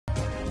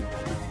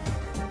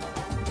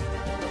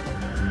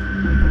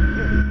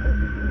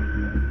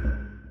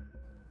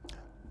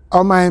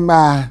Oh my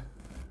ma,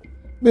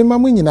 me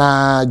mamu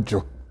nyina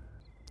jo.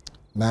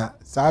 Na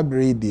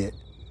sabre de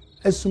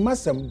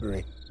Asumasem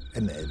bre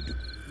na adu.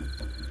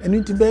 Enu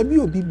nti baabi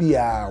obi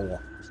bia wo.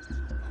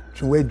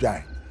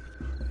 Twenwadwan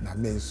na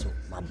menso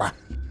maba.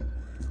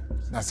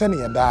 Na sene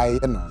ye dai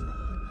ye no.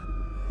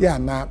 Ya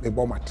na me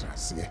bo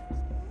matrase.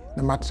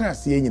 Na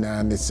matrase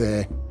nyina ne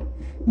se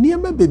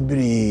niema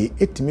bebre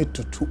etime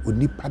toto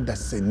onipa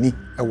dasani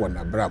ewo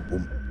na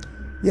brabom.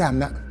 Ya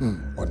na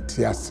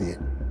onte ase.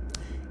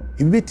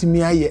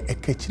 Ibetimi aye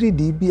ekachiri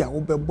di bi a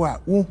wobebo a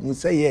wohu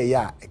se ye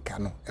ya eka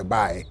no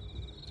ebaae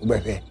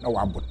wobehwe na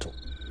waboto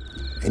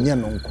enye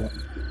no nko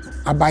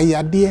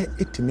abayade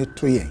etime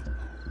to yen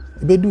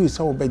ibedu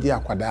se wobeje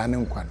akwada ne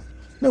nkwa no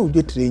na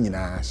wodwetire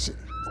nyina ahye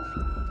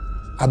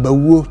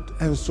abawuo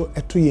enso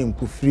eto yen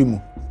mpofiri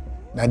mu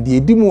na de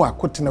edimu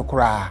akotene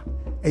koraa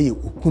eye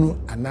okunu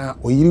ana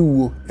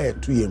oyiriwuo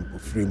eto yen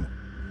mpofiri mu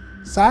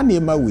saa ne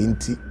ma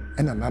wenti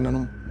ena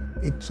nananom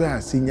itu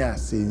asinya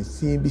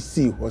asensi bi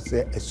si ho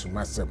se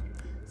Asumasem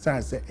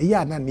sanse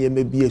eya na ne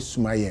ma bi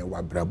asuma yen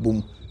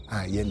wabrabom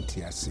a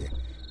yenti ase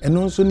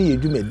eno nso ne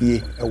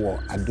yedwumadie ewo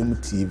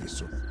AdomTV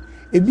so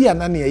ebi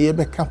ana ne ye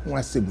beka ho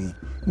asemi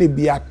na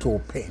bi ato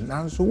pe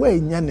nanso wa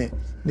nya ne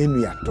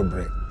nenu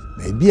atobre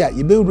na ebi a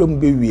yebewuram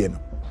bewie no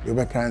ye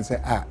beka nse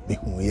a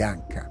mehu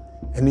yanka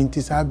eno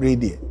nti sa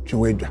brede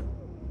twenwadwa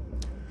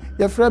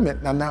ye frame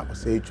nana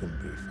ose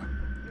twombrifa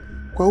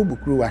kwa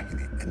ubukuru wa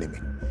hene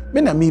eneme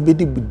me na me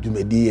bedi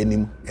budumadi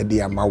anim e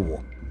de amawo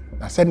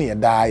na se ne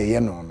da ye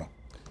no no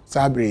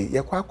sabre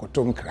ye kwa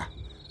akoto nkra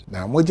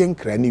na moje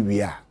nkra ni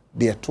wi a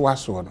de to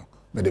aso no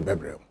me de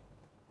bebrem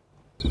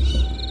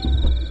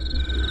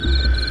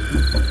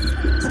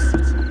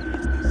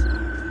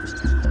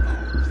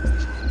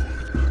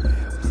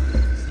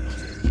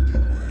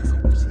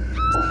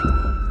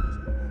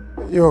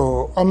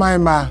yo o my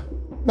ma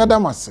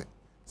nadamase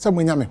se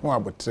munya me ho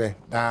abotre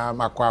na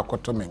makwa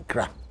akoto me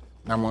nkra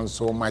na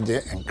monso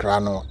maje enkra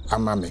no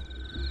amame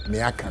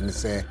ne aka ne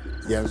se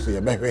yenso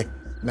ye behwe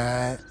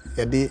na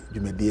ye de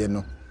dwumadie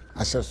no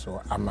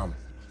ahyeso amam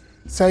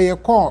se ye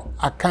ko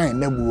akan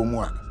na buo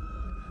mu a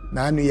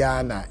na anu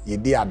ya na ye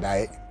di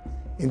adae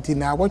nti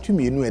na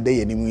awotwumi enu ede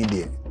ye nimu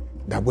ide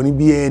da boni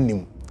bia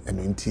anim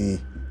eno nti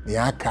ne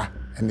aka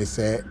ene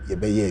se ye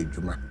beye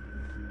adwuma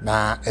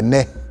na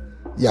ene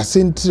ya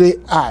sentre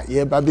a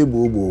ye ba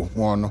bebobo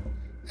ho no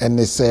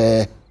ene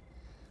se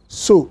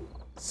so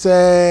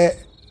se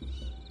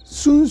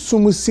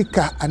sunsum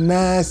sika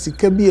ana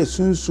sika bi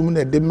sunsum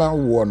na de ma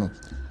wo no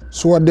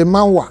so de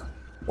ma wa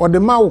o de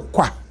ma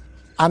kwa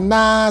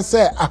ana se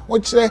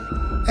ahokyere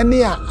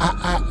ene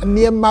a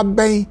ne ma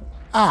ben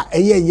a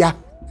eye ya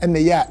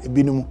ene ya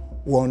ebinum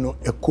wo no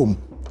ekom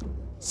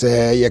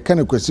se ye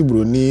kan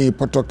kwasiburo ni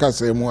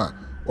potokase mu a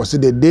o se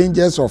the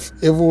dangers of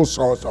evil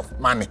source of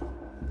money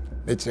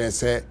le kire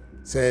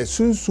se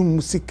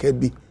sunsum sika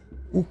bi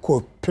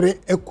uko pre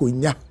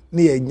ekonya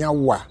ne ye nya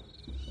wa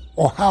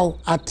o how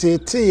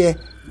ateteye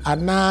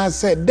ana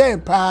se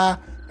depa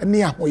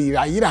ne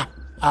ahoyirayira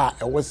a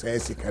ewo se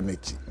sika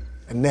nachi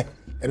ene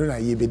eno na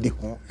ye bedi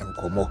ho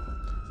enkomo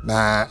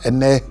na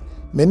ene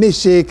meni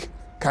Sheikh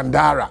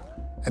Kandara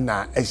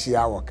na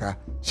ehia woka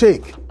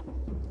Sheikh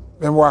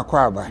membo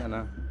akwaba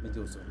na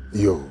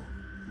yo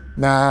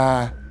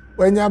na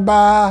wanya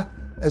ba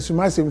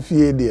Asumasem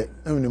fie de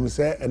amenim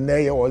se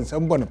ene ye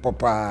wonsem bo ne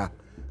popa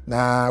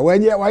na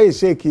wanya waye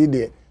Sheikh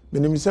de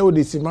menim se wo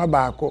de sima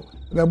baako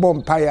be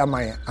bom paya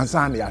man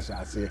ansan ya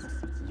shase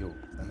yo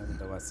ana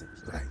dawasi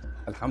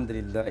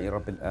alhamdulillahi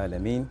rabbil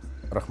alamin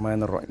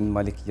arrahmanir rahim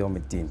maliki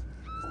yawmiddin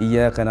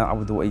iyyaka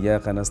na'budu wa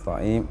iyyaka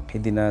nasta'in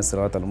ihdina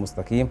siratal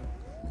mustaqim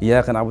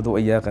iyyaka na'budu wa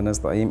iyyaka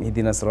nasta'in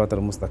ihdina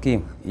siratal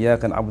mustaqim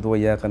iyyaka na'budu wa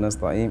iyyaka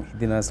nasta'in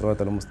ihdina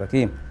siratal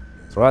mustaqim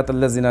siratal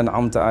ladzina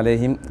an'amta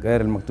alaihim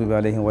ghayril maghdubi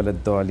alaihim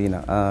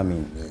waladdallin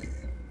amin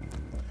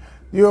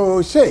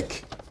yo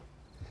Sheikh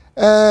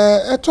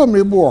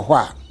etomrebu wo ho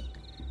a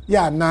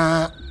ya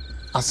na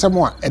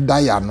asemo a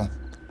edaya no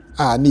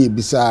a na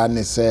ebisa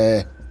ne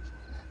se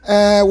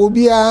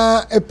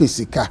obia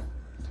epesika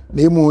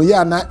na emu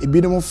ya na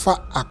ebinum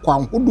fa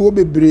akwanhodo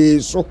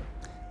bebre so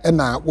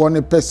na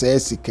woni pese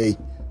sikai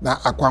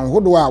na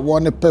akwanhodo a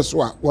woni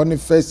peso a woni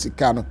fa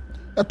sika no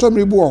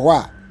etomrebu wo ho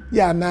a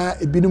ya na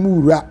ebinum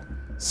wura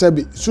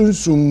sebi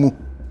sunsum mu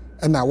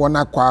na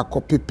wona kwa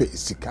akopepe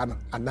sika no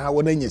ana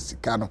wona nya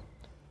sika no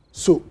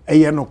so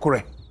eye no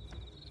kore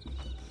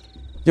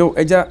yo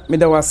eja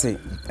medawase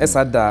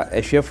esada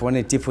ehwefo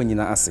na tifo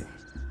nyina ase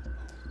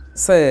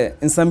se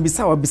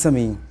nsambisa wa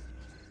bisame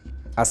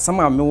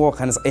asama mewo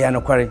kan se eya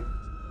nokware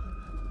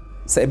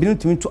se ebinu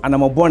tumi to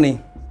anamabone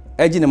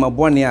eji ne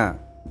mabone a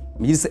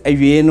meji se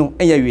awie no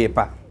eya wie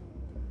pa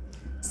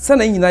se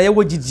na nyina ye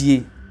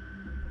wogidie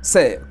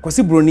se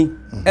kwasi broni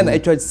na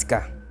etwa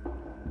sika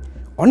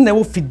on na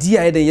wo fidi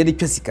a ye de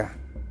twa sika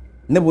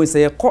ne bo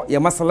se ye ko ye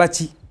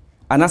masalachi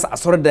anasa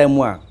asoro dan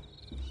mu a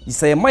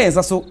isaye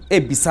mayensa so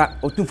ebisa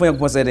otumfo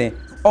yakpo se den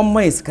o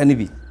mayesika ne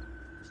bi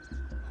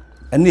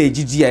ene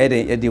ejiji ya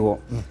den yede ho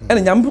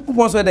ene nyambe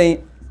kupon so den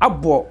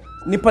abo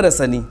nipa da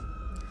sani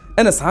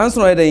ene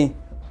sanso no den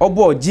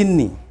obo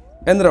jinni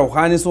enra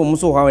ohane so mo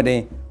so hawe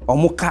den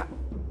omuka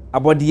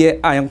abodie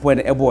a yanko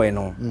de eboy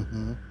no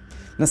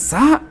na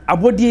saa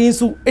abodie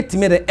nso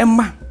etime de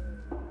emma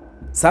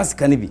saa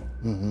sika ne bi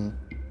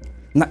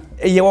na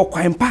ye wo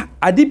kwanpa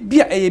ade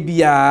bia eye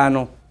bia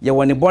no ye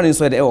woni bone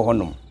so de e wo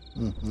honom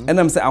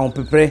enam se ahon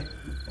pepre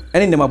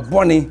ene ne ma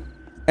bone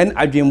en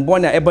adwen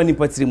bone a eba ni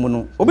patiri mu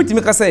no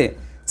obetimi ka se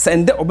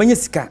sende obenya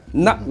sika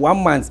na 1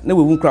 month na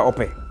wewu kra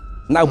ope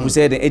na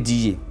abuse de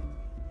ediye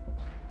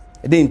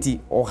edenti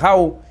o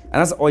how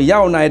anas o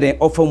yaw na de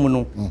ofa mu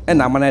no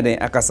na amana de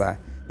akasa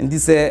ndi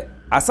se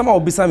asama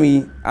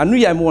obisami anu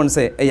ya me won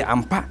se eye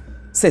ampa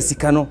se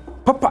sika no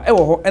papa e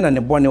wo ho na ne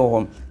bone wo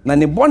ho na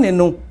ne bone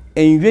no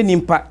enwe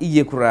nimpa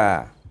iye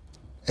kura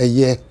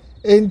eye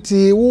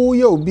enti wo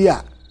ye obi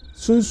a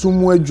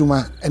sunsumu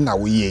adwuma na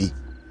wo ye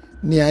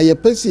ni aye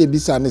pese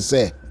ebisa ne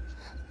se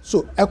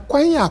so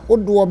ekwan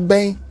ahodo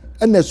ben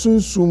na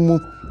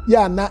sunsumu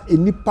ya na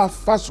enipa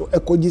faso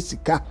ekogi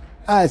sika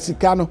a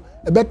sika no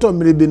ebeto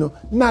mrebi no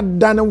na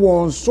dane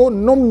won so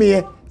no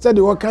me se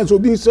de wokan so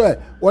bi so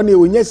won e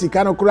wonya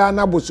sika no kura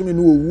na bosumi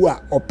no owu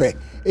a ope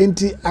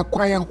enti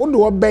akwan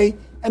ahodo ben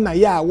na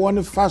ya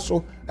won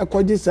faso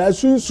ekogi sa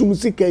sunsum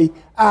sika yi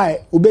a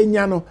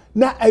obenya no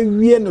na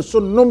awie no so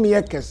no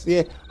me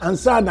kese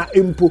ansa na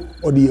empo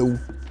ode yawu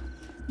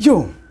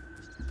yo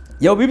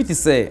ya obi ti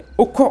say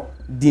okọ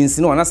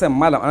dinsi no anase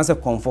mala anase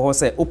konfo ho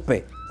say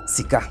ope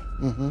sika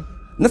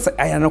na say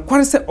aya no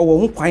kware say owo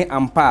hu kwan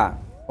ampa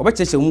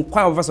obecheche hu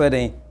kwan ofaso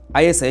den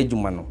aye say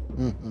adwuma no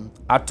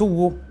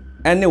atowo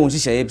ene won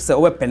hihye ye say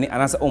obepene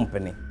anase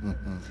ompene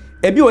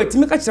ebi o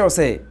etimi ka kire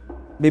say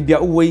bebia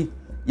owoi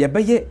ye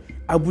beye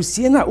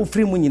abusie na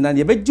ofri mu nyina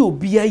ye beje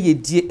obi ya ye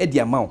die edi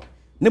amaw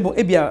ne bo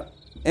ebia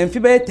emfi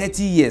be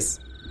 30 years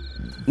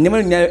ne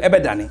ma nya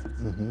ebedane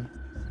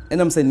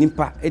enam se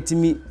nimpa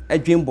etimi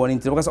adwen bone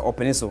nti baka se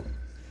opene so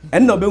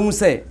en na obehu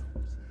se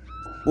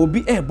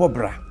obi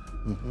bobra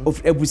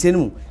of abusie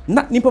mu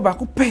na nimpa ba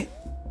ko pe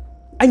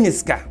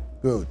anyeska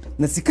good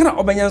na sika na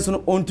obenya nso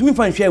no ontumi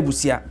fa nhwe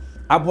abusia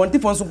abonte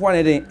fon so kwa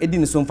ne den edi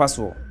ne so mfa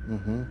so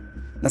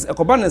na se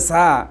ekoba ne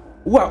saa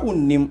wa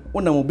unnim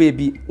unam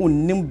obebi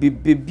unnim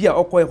bebi a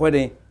okoye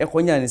den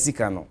ekonya ne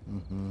sika no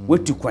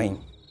wetu kwan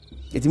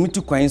etimi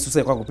tu kwan so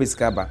se kwa ko pe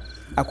sika ba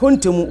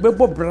akontemu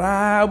bebo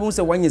bra bu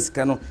se wanye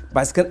sika no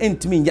ba sika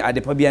entimi nya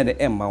adepa bia de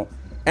emma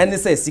ene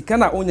se sika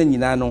na onya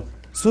nyina no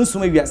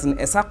sunsum awiase no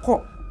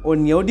esakọ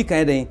onia odi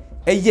kan den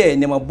eye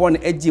ne mabon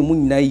age mu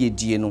nyina ye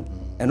die no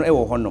eno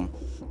ewo honom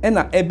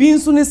ena ebi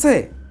nso ne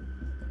se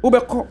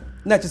ubekọ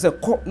na chese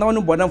kọ na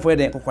wonu bodan fo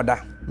den kokoda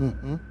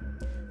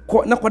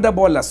kọ na koda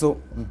bola so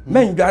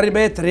menjware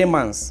be 3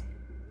 months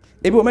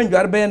ebi o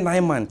menjware be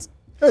 9 months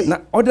na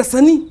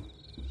odasani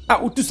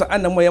a utusa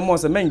anamo ye mo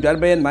se menjware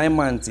be 9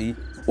 months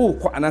o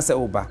kwa anase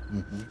oba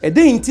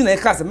eden nti na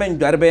ekase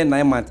menjware be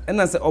 9 months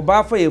ena se oba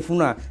afa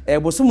yefunu a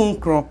ebosom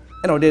nkro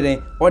ena odeden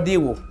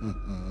odewo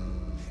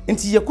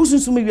nti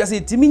yakusunsum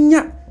wiase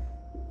timinya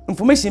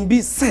information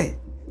bi say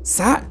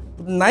sa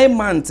 9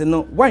 months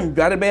no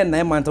wanjware be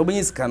 9 months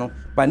obenyi sika no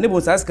ba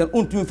nebo sa sika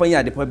untumi fanya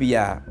adepa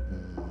bia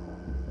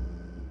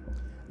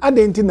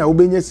adenti na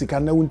obenya sika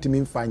na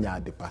untumi fanya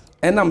adepa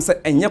enam se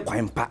enye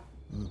kwanpa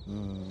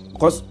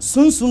because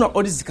sunsun na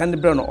odi sika ne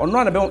bre no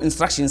ono na be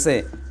instruction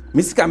say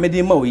misika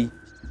mede mawi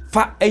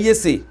fa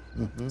eyese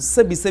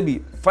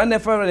sebi fa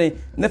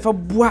nefa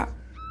bua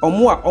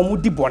omo a omo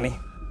di bone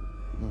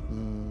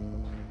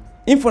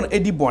info na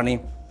edi bone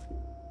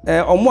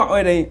omo a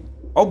oyeden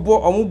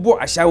omo bo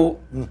ahyawo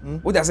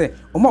wo ja say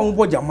omo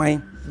bo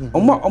jaman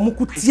omo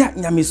kutia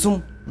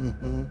nyamesum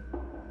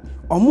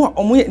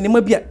omo ye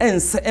nema bia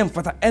ense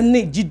emfata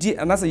ene gidi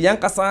anase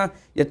yankasa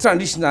ye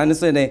traditional ne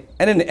so ne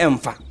ene ne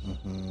emfa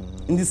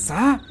ndi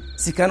saa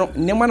sika no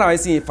nema na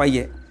wese fa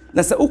ye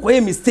na se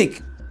ukoye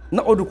mistake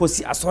na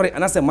odukosi asori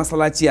anase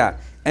masalachi a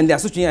ende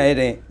asotwe ya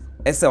yeden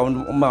ese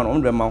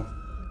on be ma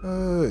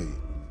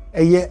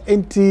eye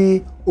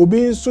enti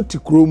obi nso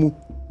tikromu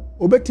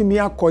obetimi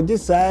akoje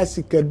saa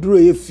sika duro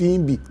ye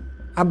fin bi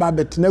aba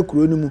betena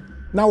kuro ni mu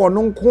na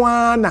wono nko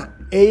ana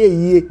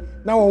eyeye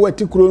na won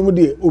wati kuro mu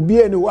de obi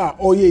eni ho a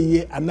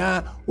oyeye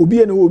ana obi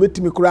eni ho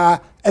obetimi kura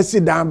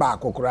asidan ba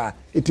akokora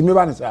etimi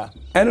ba ne saa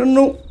eno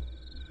no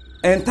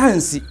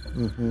entansi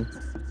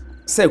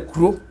se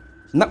kuro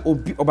na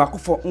obi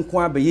obakofo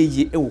nko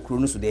abayeye ewo kuro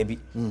no so da bi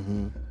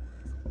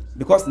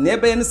because na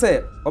ebe ne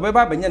se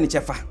obeba abanya ne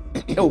chefa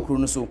ewo kuro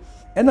no so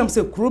enam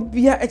se kuro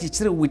bia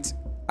echichire with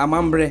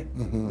amambre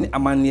ne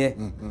amane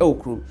ewo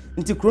kuro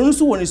nti kuro no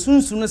so woni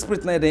sunsun no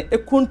spirit na den e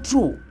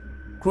control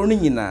kuro no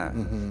nyina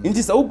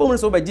nti se wo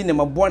so obaji ne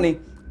mabone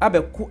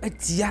abeko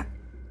atia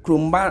kuro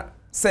mba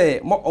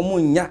se mo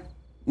omunya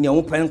ne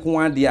omupan ko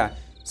ade a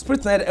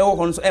spirit na ewo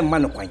ho no so emma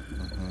ne kwan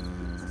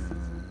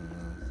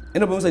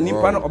eno be so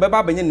nimpa no obeba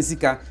abanya ne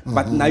sika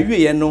but na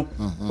wiye no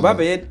oba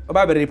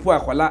be repu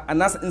akola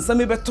anas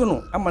nsame beto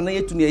no ama na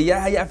yetu ne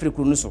ya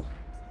afrika no so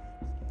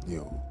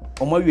yo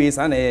omo wiye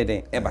sa na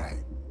yeden eba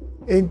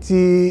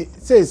enti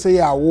say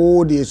ya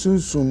wo de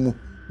sunsum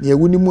ne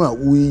ewunimu a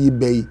uyi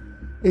bei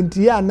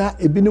enti ya na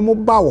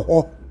ebinim ba wo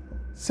ho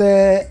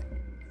se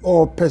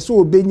o pese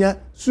obenya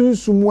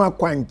sunsumu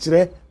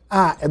akwankyere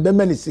a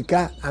ebema ne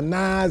sika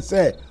ana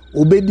se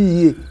obedi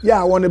yie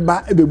ya won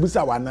ba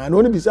ebebusa wana na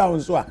oni bisa won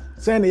so a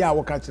se ne ya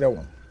woka kyere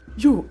won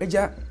yo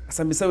eja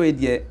asambisa we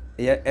de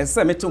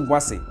ese meto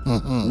boase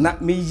na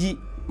meyi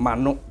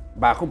mano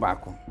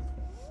baako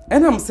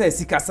enam se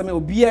sika asame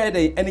obia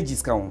de energy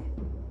ska won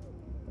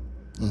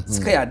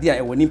sika ya dia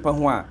e woni pa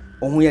ho a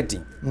ohun ye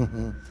din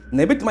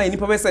na ebetima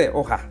nipa be se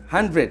oha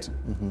 100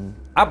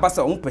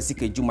 abasa on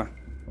pesika juma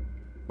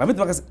ba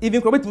betima ka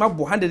even ko betima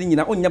bo 100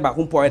 nyina onya ba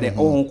ho mpo de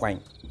ohun kwan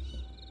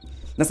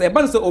na se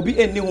eba no so obi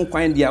enni ho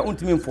kwan dia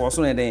ontimi mfo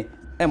so ne den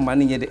emma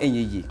ne ye de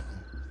enye yi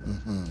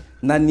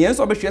na nien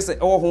so behwe se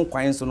ewo ho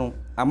kwan so no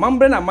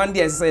amambre na mande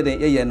ya se de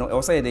ye no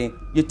e se de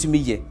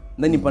yetumi ye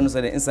na nipa no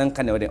se de ensan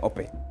ka ne de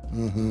ope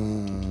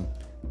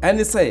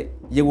ani se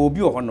ye wo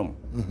obi ohonom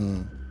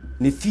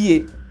ne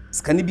fie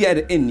skani bia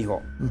de enni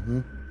ho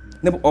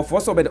ne ofo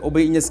so be de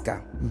obe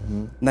nyeska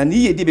na ne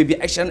ye de bebi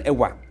action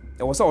ewa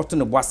e wo se oto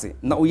ne boase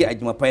na oye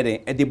adwuma pa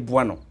de e de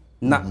boa no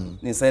na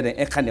ne se de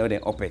e ka ne de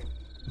ope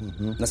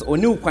na so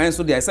oni kwan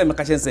so de se me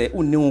ka chen se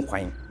onni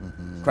kwan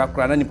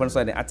kra na nipa no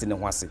so de ate ne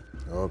ho ase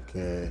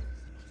okay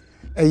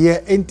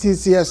eye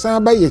entisi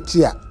esan ba ye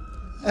chia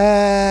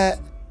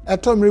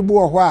etomribu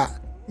wo ho a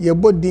ye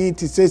bodin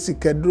ti se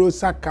sikadro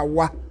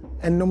sakawa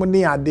enum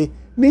ne ade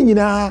ni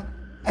nyina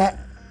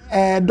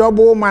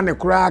double man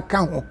kra ka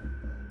ho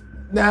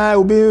na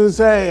obi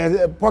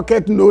say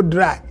pocket no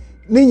dry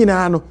ni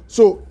nyina no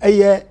so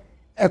eye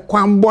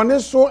ekwambone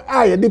so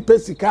a ye de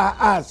pesika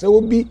a se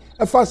obi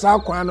efa sa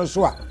kwan no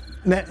so a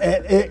na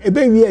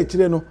ebe wi a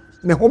kire no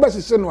ne ho ba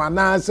hye no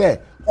ana se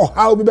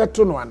oha obi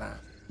beto no ana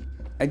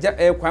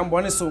eja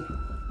kwambone so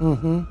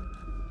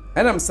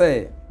enam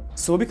say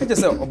so obi kaje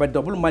say obe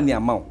double money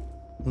amount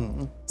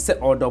say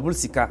or double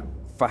sika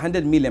for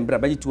 100 million bra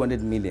ba 200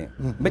 million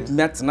bet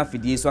me atena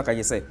fidie so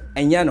akaje say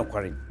enya no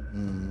kware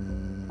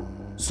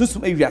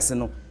susum ewiase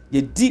no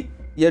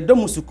ye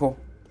domusuko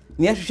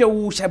ne ahwehwe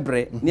wo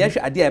hyebre ne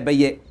ahwe ade a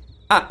beye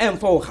a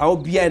emfa wo ha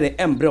obia de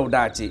embre wo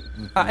daache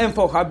a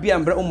emfa wo ha bia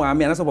embre o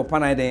maame na so papa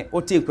na de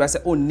o te kura se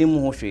onnim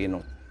ho hwe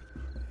no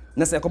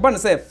na se koba na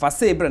se fa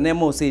se bre na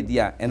ma se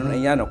dia eno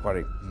enya no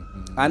kware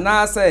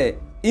ana se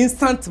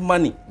instant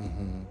money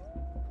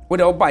wo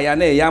de oba ya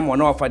na ya mo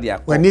na ofa dia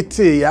ko wani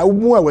te ya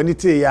umu a wani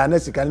te ya na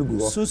sika no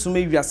gugo susum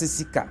ewiase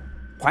sika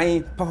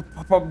kwan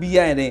papa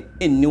bia de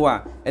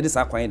enniwa e de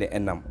sa kwan de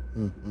enam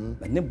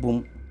na ne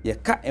bom ye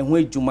ka enho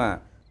adwuma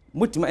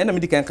mutima ena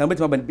medika kan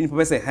betima ban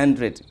nipa say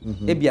 100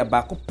 ebia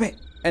ba ko pe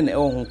ena e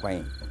ho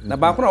kwan na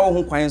ba ko na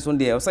ho kwan so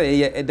de e say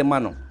ye edema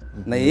no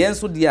na ye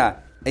enso de a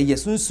eye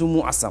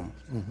sunsumu asam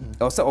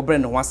e say obre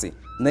ne ho ase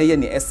na ye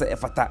ne ese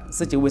efata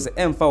se che we se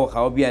emfa wo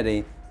ha obia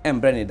de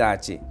embre ne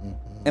daache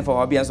emfa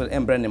wo obia so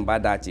embre ne mba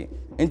daache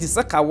enti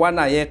saka wa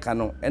na ye ka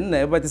no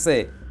ena e beti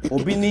say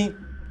obi ni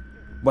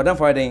bodan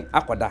fa den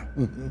akoda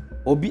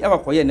obi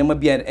abakoye ne ma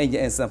bia enye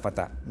ensan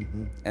fata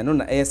eno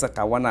na eye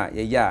saka wa na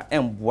ye ya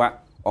emboa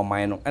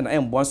oman no na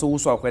emboa so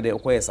wuso akwede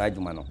okoye sa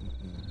adwuma no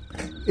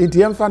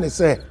enti emfa ne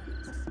se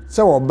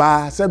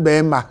oba se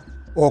bema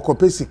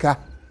okopesika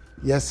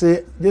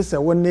yese jese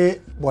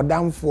woni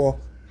bodamfo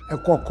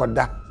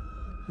ekokoda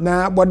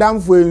na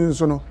bodamfo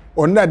enso no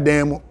onna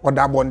dan mu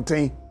oda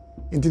bonten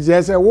enti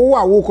jese wo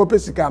wa wo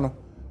kopesika no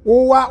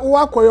wo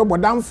akoyo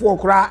bodamfo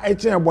kra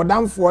eche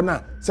bodamfo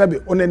na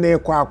sebe onene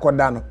kwa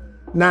akoda no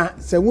na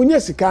se wunye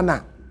sika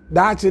na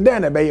daachi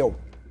den na beyo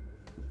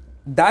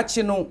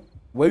daachi no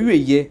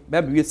wawieye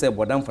ba biwe se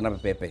bodamfo na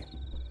pepepe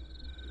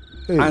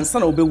ansa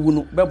na obewu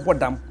no be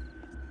bodam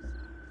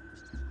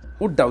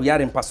udaw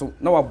yare mpaso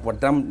na wa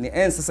bodam ni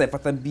ense se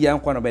fata bia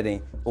nkwa no beden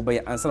obeye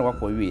ansa na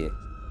wakọ wiye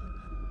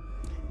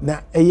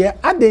na eye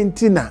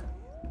adentina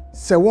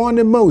se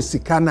won ma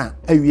osika na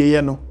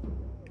awieye no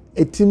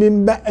etimi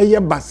mba eye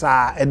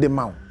basa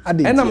edemaw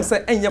adentina enam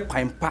se enye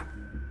kwanpa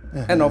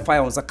ena ofa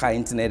ya onsa kai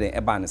internet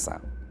e ba ne sa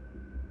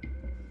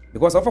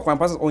because ofa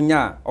kwanpa so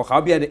onya o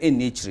ha bia de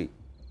enni echire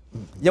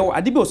ye wo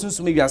ade be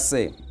osunsum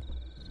wiase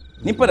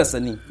nipa da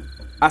sani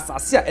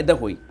asase a eda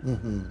hoi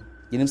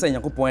yenim se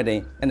yakopon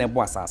eden ena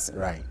ebo asase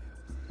right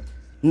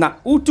na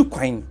utu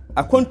kwan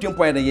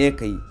akontuempo eden ye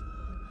kai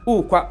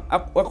ukwa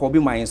akọ bi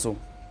man so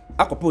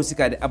akọpa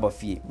osika de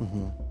abafie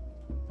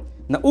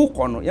na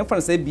ukọ no yemfa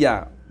na se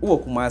bia wo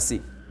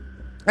kumase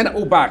ena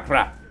uba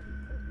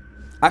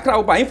akra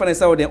uba yemfa na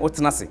se wo den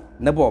otenase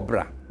na bo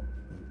obra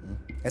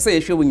ese ye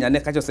hwe wo nyane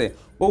ka cho se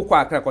ukọ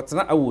akra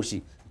kotena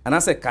awoshi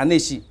anase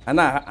kaneshi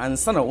ana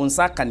ansa na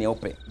onsa kane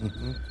ope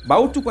ba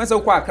utu kwan se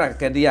ukọ akra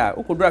kede ya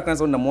ukodura akra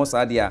se na mo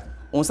sa de ya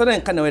onsa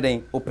den kane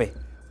weden ope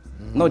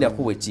na odi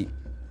akọ wachi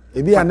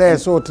ebi ana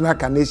eso otena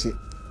kaneshi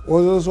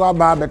ozo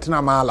aba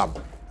betena malam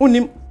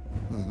unim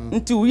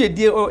nti uye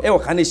die e wo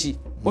kaneshi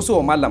oso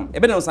o malam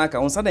ebe na onsa ka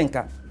onsa den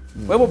ka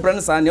we bo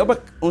brand sa ne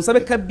onsa be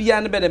ka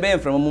bia ne be de be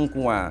enframa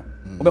munku a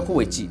obekọ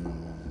wachi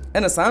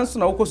ena sanso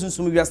na wokọ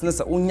sunsum wiase ne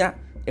sa onya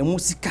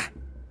emusika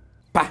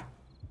pa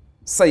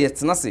say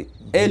yetenase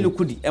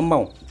elukudi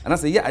emaw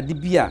anase ye ade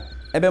bia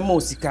ebe ma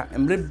osika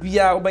emre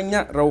bia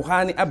obanya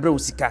rawhani abra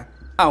osika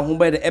a ho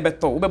be de ebe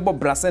to obebo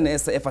brase na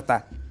ese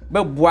efata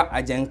beboa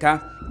agenka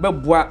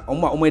beboa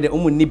omode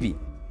nibi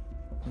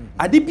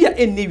ade bia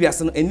enni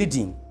wiase no enni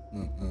din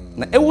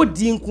na ewo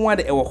din ko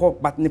ade ewo ho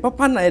but ne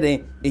papa na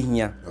ede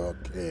ehia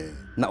okay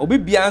na obi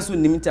bia nso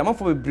nim nti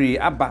amafo bebre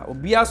aba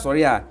obi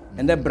asori a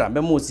ende bra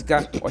be mo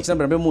sika o kire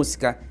bra be mo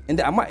sika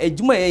ende ama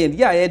ejuma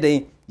ye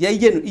den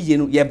ye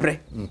no ye bre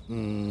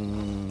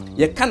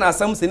ye kana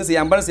asam se ne se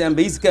yamba se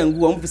yamba isika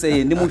ngu o mfi se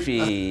ye nim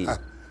hwe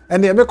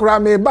ene me kura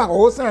me ba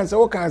o sense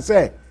o kan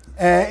say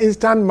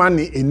instant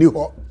money eni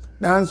ho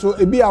nanso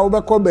ebi a wo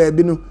be ko ba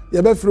bi no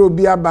ye be fere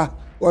obi aba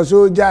wo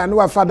so ja no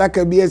wa fada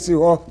ka bi esi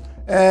ho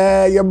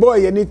ye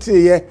boy ye ni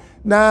tie ye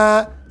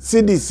na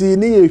CDC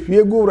ni ye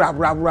hwie gu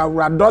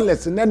ra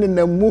dollars na ne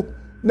namu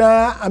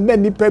na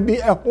amani pa bi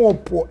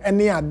ehopo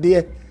ene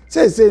ade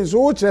say so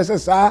wo kire se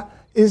sa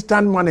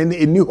instant money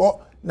eni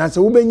ho na se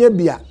wo benya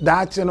bia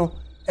daache no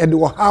ede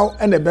wo how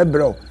ene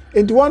bebrel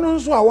enti wono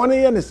nso a wono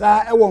ye ne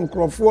sa e wo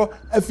nkrofo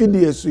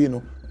afidie su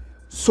no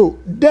so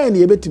then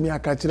ye betimi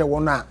aka kire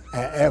wono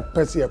a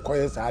pese ye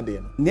koye sa ade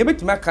no ne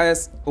betimi aka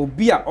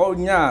obi a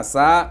onya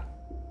sa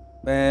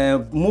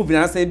movie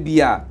na say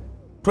bia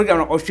program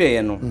na ohwe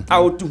ye no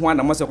a otu ho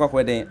na mo se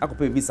kwakwa den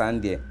akopa bi sa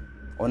ande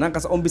ona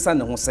nkasa on bisa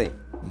ne ho se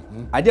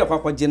ade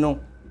kwakwa je no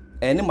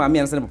ne maami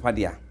anse ne papa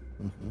dia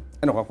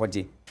ene kwakwa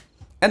je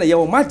ene ye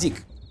wo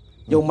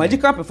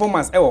magical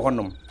performance e wo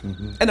honom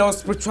ene wo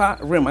spiritual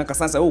realm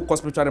ankasa say wo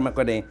spiritual realm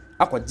akoden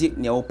akwaje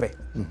ne wo pe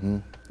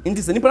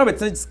ndi se nipa na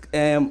betre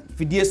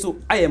fidie so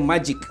aye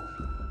magic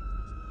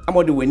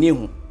amode wani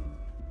hu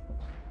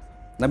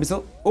na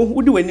biso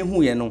odi wani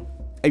hu ye no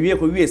awie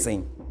ko wie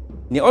sen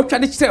ne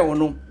otwade kire wo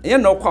no ye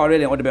na okwa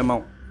already ode be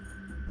ma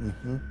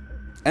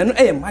eno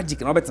aye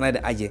magic na obetena de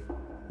aye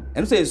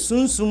eno se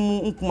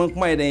sunsum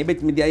nkuma ye den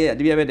betimi de aye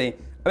de bia be den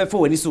abefa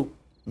wani so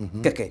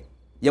keke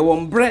ye wo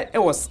mbre e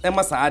was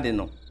emasa ade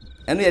no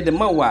eno ye de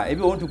mawa e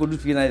bi won to kodu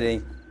fi na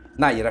den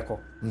na yereko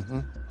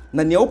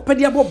na ne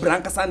opadi abo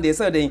branka sande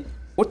se den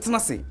otena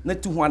se na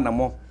tu ho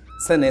anamo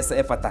se na ese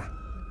efata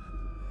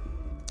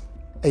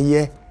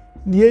eye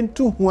ne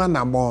tu ho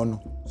anamo no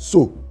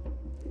so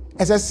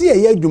esese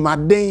ye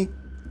adwumaden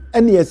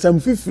ene yesam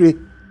fifire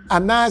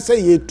ana se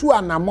ye tu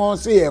anamo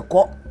se ye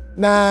ko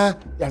na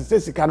yase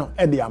sika no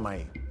e de aman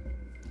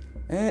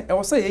e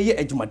wo se ye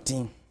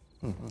adwumaden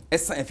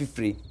esa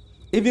afifire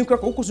even kwa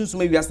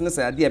kokusunsuma wiase ne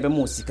se ade ebe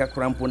ma sika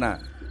krampo na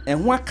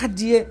ho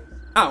akade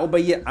a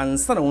obeye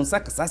ansa na wonsa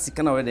kasa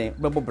sika na weden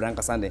bebo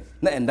branka sande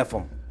na enda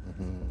fom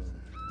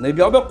na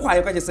bia obekwa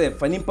ayo kaje se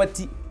fani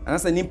pati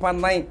anasa nimpa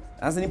nine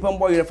anasa nimpa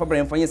mbo yere fa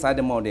bran fanye sa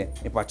de ma de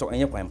ipa cho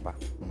enye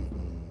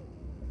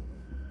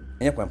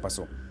kwampa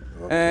so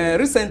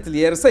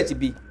recently research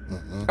bi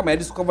ama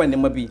discover ne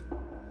ma bi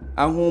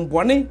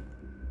ahombone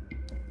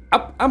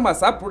ama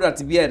sa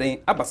product bi eren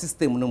aba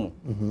system no mu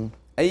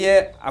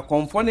eye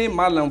akonfone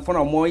malamfo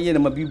na mo ye ne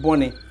ma bi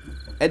bone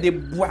e de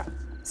bua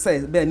say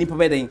be nipa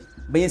be den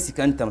be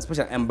sika ntam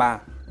special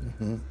emba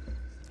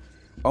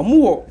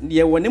omuwo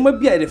ye wone ma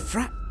bi a de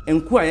fra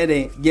enku a ye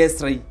den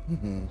gesrei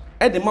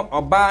e de ma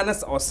oba na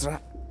osra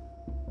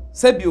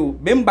sabio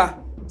bemba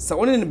sa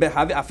woni ne be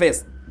have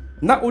affairs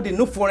na odi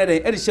no for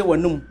den e de hye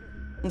wanum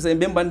mse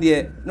bemba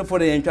de no for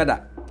den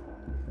ntwada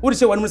odi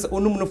hye wanum se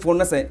onum no for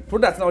na say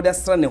product na odi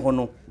asra ne ho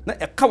no na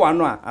e ka wa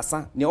no a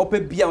asa ne opa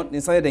bia ne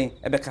nsa den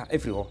e be ka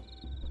efiri ho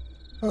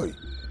oi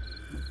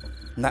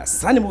na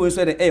sane mo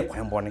so den e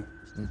kwan bone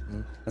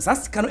na sa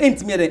sika no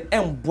entimi den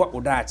emboa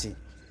odaachi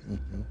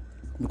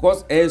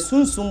because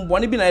sunsum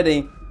bone bi na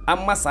den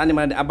amma sane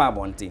ma den aba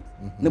abonte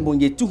ne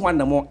bonje tu ho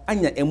andamo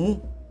anya emu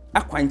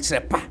akwan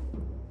kirepa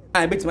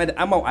a betima den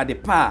ama ade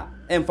pa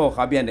emfa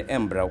ho bia den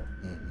embraw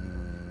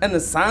ene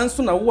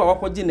sanso na wo a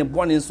wakoje ne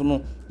bone nso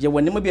no ye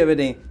wone ma bia be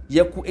den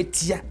ye ku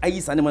etia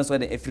ayi sane ma so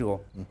den efiri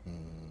ho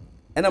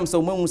enam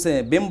so mahu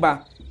se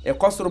bemba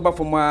ekosoro ba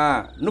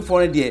foma no fo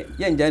ne de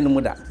ye njan no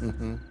muda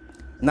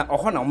na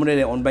oho na omre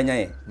de on banya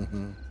ye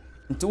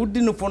nti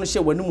wudi no fo no hye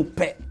wani mu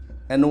pe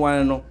eno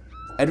wan no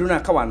edu na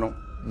ka wa no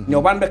ne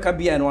oban be ka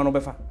bia eno wan no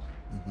befa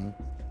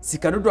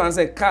sika dodo an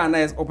se ka na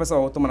opesa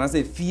o to man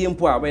se fie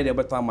mpo a we de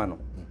beto ama no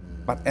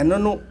but eno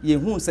no ye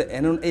hu se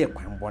eno no e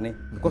kwan bone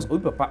because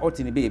obi papa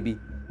oti ne baby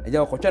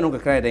eja okotwa no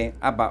kakra den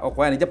aba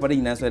okoya ne japade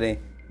nyina so den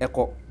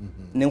eko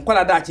ne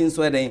nkwala da achi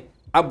so den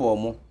abo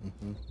mo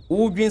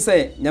udwin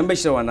se nyambe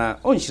hire wana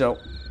on hire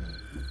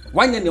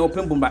wanya ne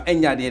opembumba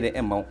enya de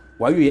emma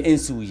wawie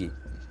ensi uye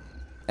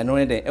eno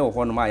ne den e wo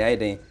hono ma ya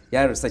den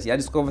ya research ya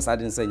discover sa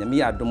den se nyame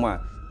ya adom a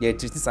ya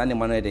treat sa ne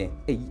ma no den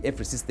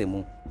every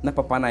system na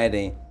papa na ya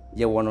den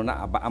ye wono na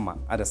aba ama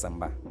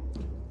adasamba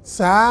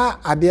sa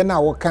ade na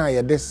wo kan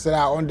ye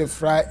desra on the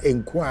fry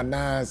enku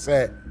ana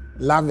se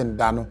lavin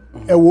dano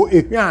e wo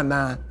ehwa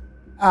ana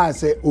a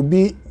se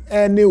obi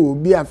ene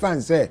obi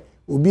afan se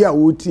obi a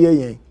wo tie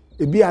yen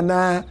ebi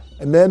ana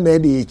ememe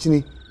de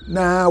echini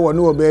na wone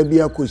oba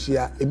bia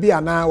koshia ebi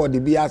ana wode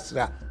bia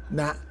asra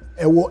na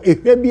ewo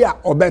ehwe bia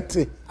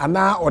obete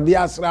ana ode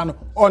asra no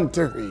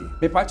onte hwe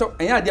me pacho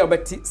enya de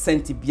obete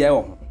senti bia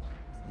wo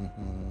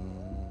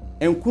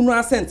enkunu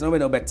asent no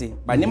be obete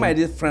ba ne ma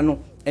de fra no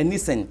any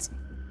cent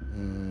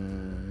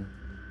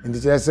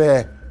ndi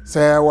say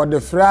sɛ wɔde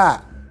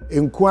fra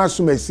enku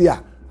asomasi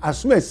a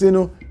asomasi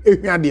no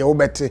ehua de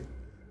wobɛte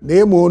na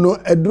emu no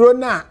aduro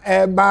na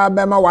eba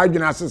bɛma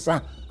wadwena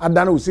asesa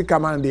adana usika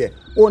man de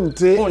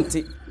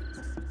onte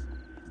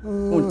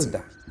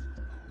da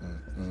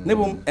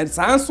nebom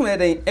sanso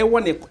eden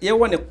ye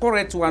wo ne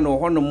correct one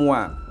ho no mu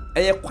a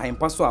eye kwan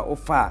pa so a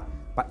ofa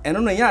ba eno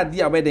no ya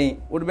ade a obeden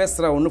wo de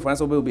besra wo no fa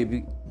so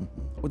obebi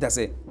wo ta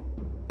se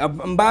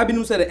mba bi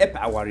no se de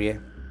epa aware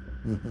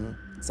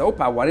se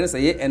opa aware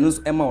se ye eno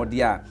ema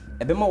ode a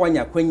ebe ma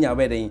wanya kwanya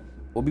obeden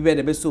obi be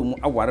de be so mu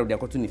aware de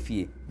akoto ne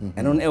fie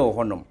eno no e wo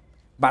honom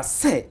ba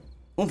se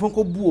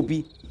onfonko bu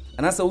obi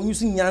anasa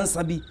onyusu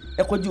nyansa bi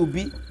ekwaje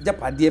obi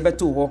japade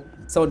beto ho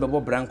se wo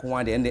bebo branko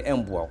wa de ende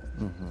emboa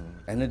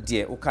eno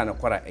de wo ka na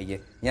kwara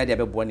eye nya de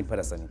bebo ni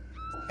parasani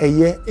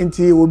eye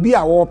nti obi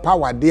a wo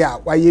power de a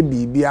waye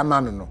bibi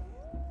ama no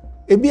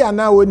ebi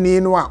ana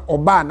oni no a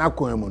oba na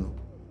kwan mu no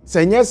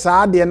se nye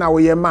saa de na wo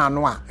ye ma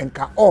no a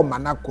enka o ma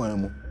na kwan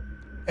mu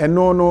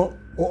eno no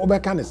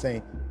obeka ne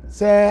sen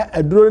se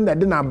aduro na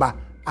de na ba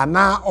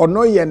ana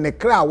ono ye ne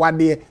kra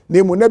wade na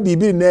emu na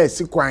bibi na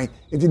esi kwan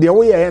nti de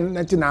wo ye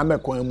na ti na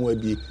amekwan mu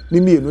abi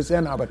ni mienu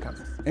se na obeka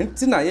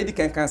nti na ye di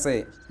kan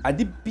se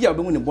ade bia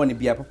obehu ne bone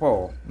bia papa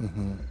o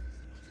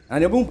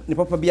ana obehu ne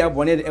papa bia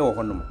bone de e wo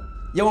honom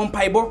ye won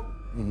paibo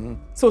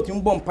so ti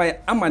mbom pai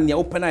amane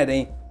open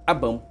den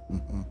abam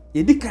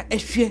ye di kan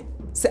ehwe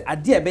se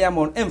ade ebe ya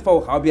mon emfa wo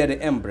ha bia de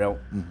embrel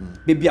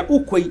bebia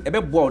ukoi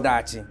ebe bo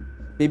odaachi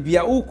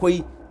bebia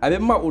ukoi abe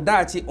ma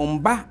odaachi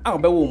omba a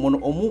obewo mu no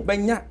omu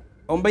benya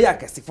omba ya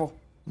kasifo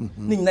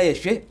ni nyina ye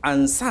hwe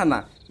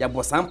ansana ya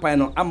bosampan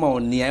no ama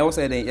onia ye wo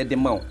se den ye de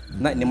ma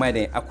na ni mai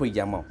den akoyi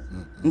ama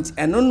nti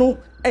eno no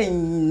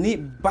enni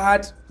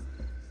bad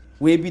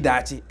we bi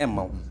daachi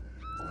emma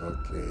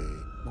okay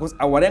because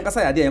aware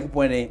nkasa ya de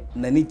yankopon den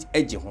na ni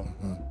eje ho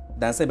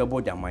dan se be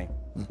bo dwaman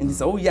nti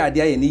se wo ya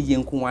de aye ni ye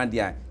nku wan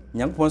de a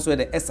yankopon so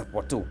de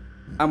support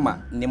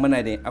ama ni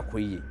mana den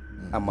akoyi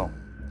ama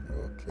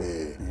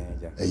okay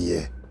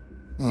eye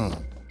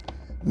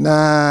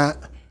na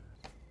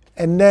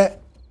ene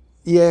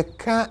ye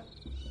ka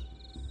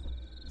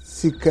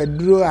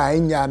sikaduro a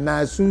enya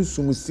na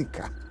sunsum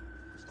sika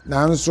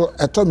nanso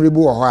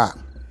etomrebu wo ho a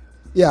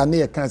ya na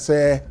ye ka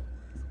se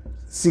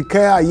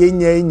sika a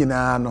yenya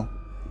nyina no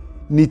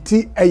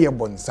niti eye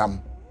bonsam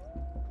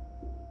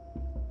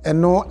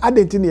eno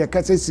adenti ne ye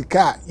ka se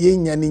sika a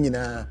yenya ni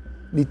nyina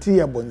niti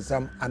ye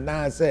bonsam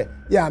ana se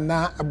ya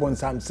na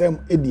abonsam sem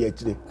edi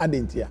akire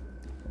adenti a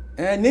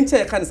nincha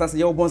ye ka ne sase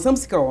ye bonsam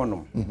sika ho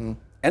no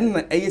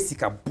enna eye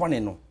sika bone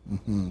no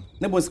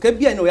ne bon sika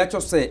bia ne o ya cho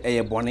se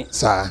eye bone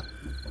sa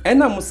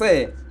enna mo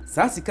se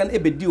sa sika na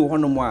ebedi ho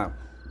no mo a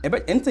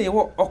ebe ente ye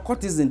wo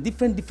occultism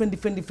different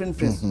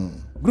friends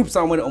groups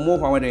are omo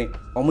ho awere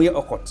omo ye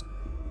occult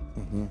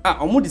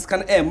omo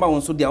discan ma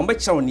won so dia omo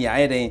chew ne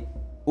aye den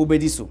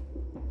obedi so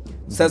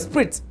sa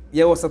spirit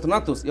ye wo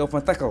satanatos ye wo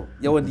fantacal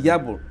ye wo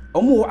diabol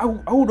omo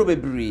awudo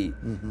bebre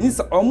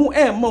nsa omo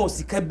ma o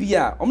sika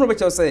bia omo be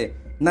chew se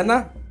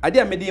nana ade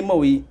a mede ma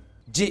we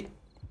je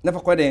na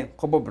fakwa den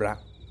kobobra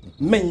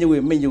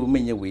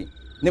menyewe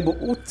ne bo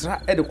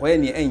utra e de koye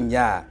ne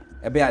enya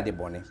ebe ade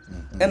bone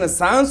ena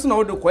sanso na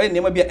wo de koye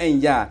ne ma bia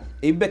enya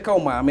e be ka o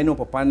maame no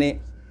papa ne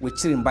we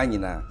chiri mba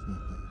nyina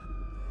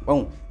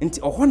bon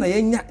nti oho na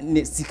yenya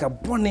ne sika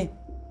bone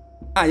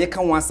a ye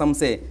ka wasam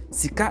se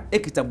sika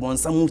ekita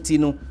bonsam ti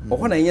no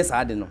oho na yenya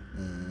saade no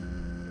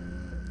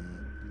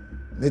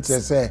ne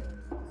tse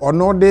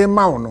ono de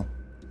ma no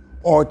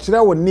o kire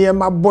wo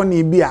niema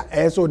bone bi a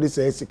eso de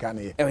se sika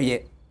ne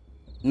ye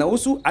na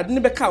usu ade ne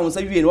be ka won sa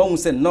wie no won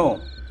se no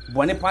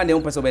bone pa ne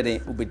won pese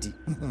obeden obedi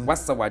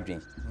wasa wadwen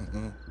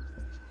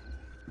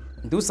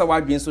ndu sa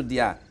wadwen so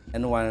dia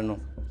eno wan no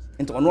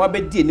nti ono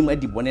abedi anim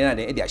adi bone na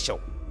de edi ahyew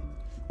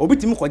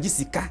obitimi kwaji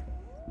sika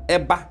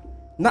eba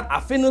na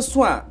afe no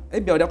so a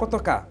ebia ode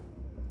akotoka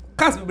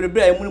kas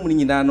bebrebre ayi munmu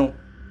nyina no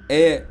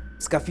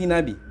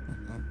sikafina bi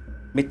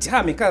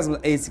metia me kas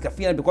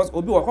sikafina because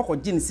obi wa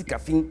kwakwaji ni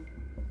sikafin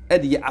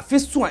edi afe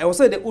so a e wo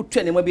se de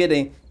otwa ne ma bi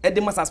eden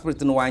edi masa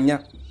spirit no wanya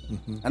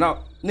ana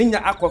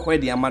ninya akwakwa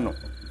edi ama no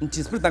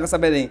nti spirit akasa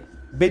beden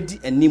bedi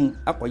anim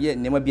akoye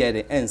ne ma bi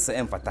eden ense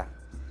emfata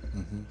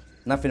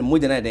na fe mo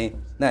jana eden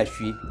na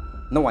ahwi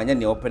na wanya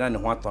ne opena ne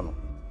ho ato no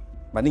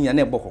ba ninya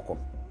na ebokoko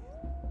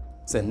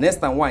se next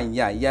time one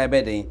ya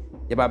beden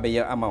ye ba be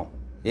ye ama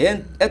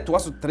ye eto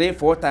aso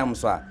 3-4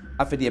 times so a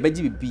afede ye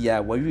beji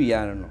bibia wawi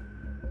ya no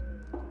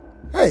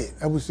hey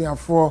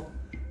abusuafo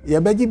ye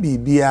beji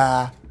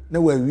bibia na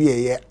wawi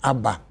ye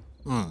aba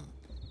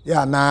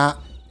ya na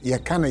ye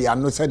kan ya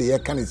no se de ye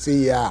kan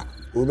se ya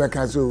wo be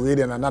kan so we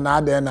de na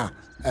ade na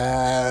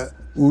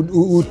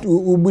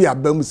ubu ya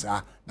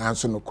bamsa na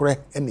so no kore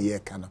ene ye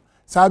kan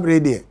sabre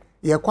de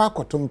ye kwa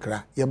akotom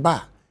kra ye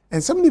ba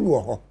ensem ni bi wo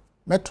ho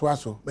meto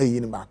aso bayi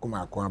ni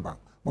maako aba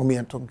mo me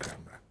entom kra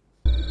mra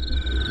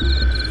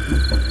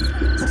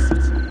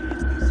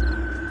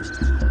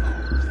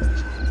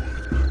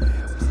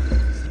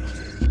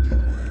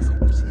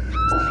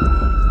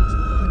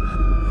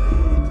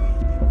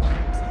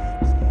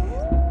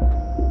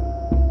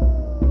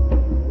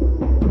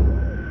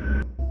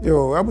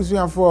Yo,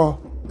 abusuafo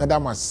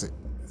nadamase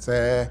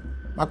se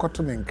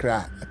makoto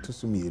menkra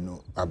atusumienu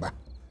baba.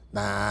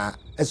 Na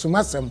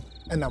Asumasem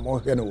na mo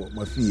hwe no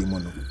mafie mu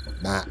no.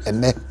 Na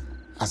ene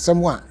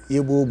asem a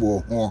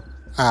yebobo ho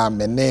a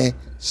mene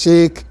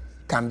Sheikh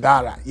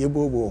Kandara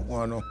yebobo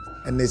ho no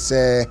ene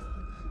se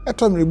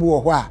etomribu wo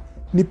ho a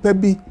nipa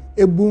bi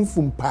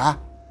ebumfumpa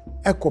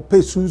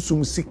ekope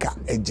sunsum sika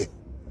eje.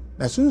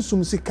 Na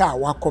sunsum sika a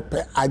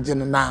wakope age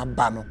no na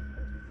aba no.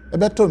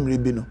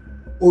 Ebetomribi no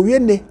owie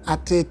ne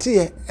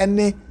atete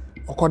ene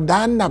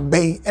okodan na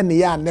ben ene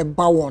ya ne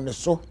ba won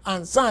so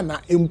ansa na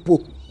empo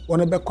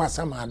won be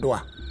kwasa mado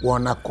a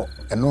won akọ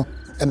eno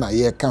na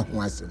ye ka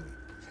ho asem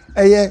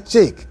eye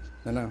Sheikh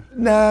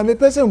na me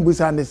pese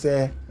mbusa ne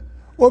se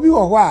obi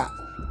wo ho a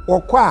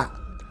wokọ a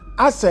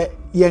ase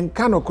ye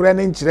nka no kore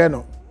ne nkire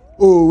no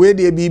o we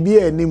de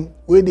bibi anim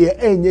we de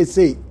enye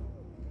sei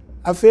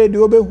afa de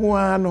obehu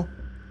ano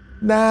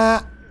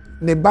na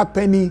ne ba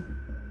pani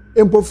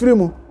empofiri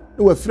mu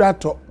no wafiri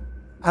ato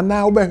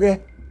ana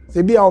obehwe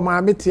se bia o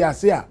maame te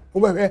ase a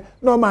obehwe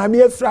na o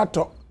maame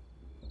afirato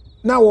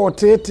na wo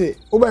tete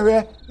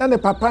obehwe na ne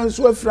papa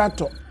nso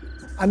afirato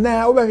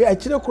ana obehwe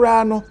akire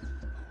kura no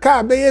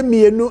ka beye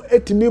mienu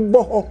etimi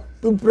boho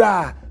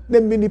pupra na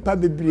minipa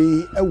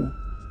bebre awu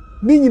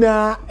ni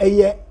nyina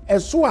eye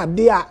eso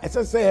ade a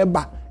esese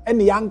eba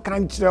ene yanka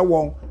nkire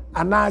won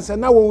ana se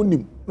na won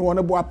nim na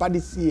won bo apade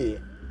sie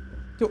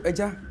to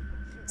eja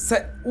se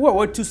wo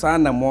watu saa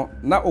na mo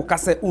na o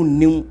kase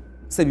unnim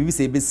se bibi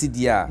se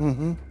besidi a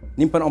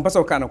nimpa na ompasa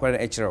o ka na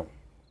kware ekireo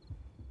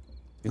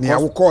ni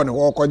awukọ ne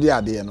wo kọje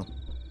ade no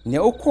ni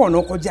awukọ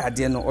no kọje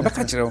ade no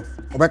obeka kireo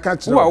obeka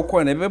kireo wo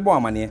awukọ na bebo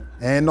amane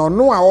no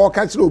no a wo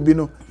ka kireo bi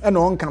no e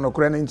no nka no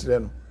kore ne nkire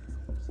no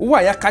wo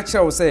ya ka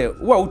kireo se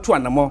wo awutu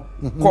anamo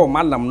ko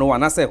malam no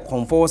ana se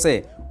konfo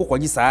se wo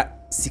kọje saa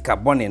sika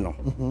bone no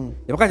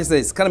e beka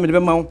se sika na me be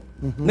mawo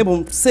ne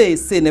bom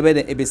se ne be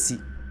de ebesi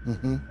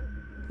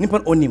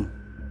nimpa onim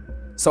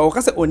so o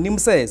ka se onim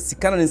se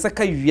sika na nsa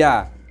ka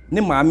wia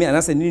ne maame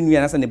anase ne nua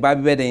anase ne ba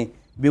bi beden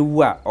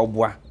bewu a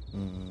oboa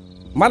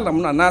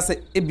malam na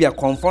anase ebia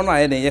konfo no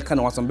ayeden ye ka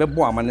na waso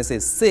bebo amane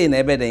se na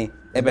ebeden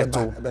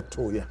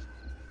ebeto ya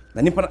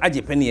na nipa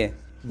age panie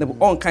na bo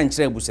on kan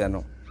kire abusia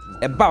no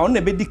eba on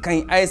na bedi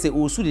kan ayese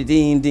osu de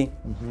din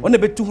on na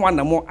betu ho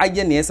anamo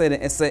aye ne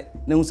ese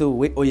na hu se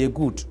we oye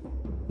good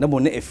na bo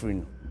na efiri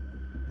no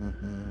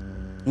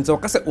nso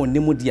ka se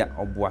onimu dia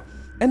oboa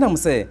enam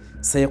se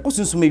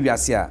yekosunsume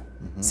wiase a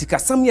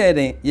sikasam ye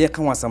den ye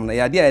ka wasam na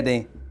yade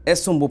eden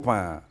esombo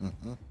pa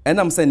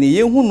enam se ne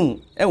ye hunu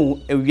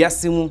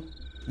ewiase mu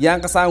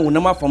yankasa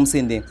wonam afom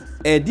sende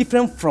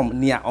different from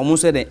nia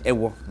omunso den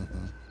ewo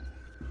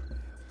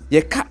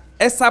ye ka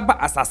esaba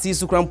asasi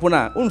su krampo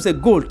na unum se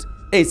gold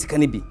sika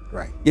ne bi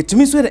ye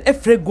tumi so den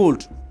efre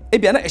gold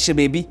ebia na ehye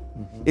baby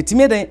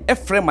etimi den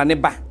efre mane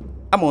ba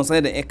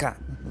amonso den eka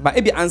ba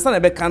ebia ansa na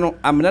be ka no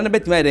amena na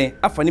betimi den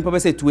afa nipa be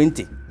se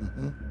 20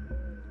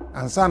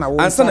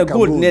 ansa na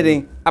gold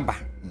ne aba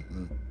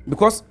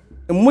because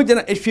mmoja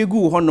na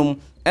ehwegu honom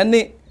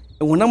ene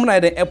wonam na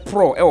den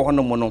epro e wo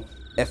honom no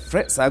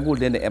efre sa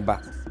gold ne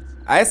eba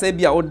ayesa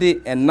bia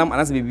ode enam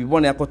anase bebi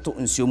bone akoto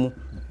nsiomu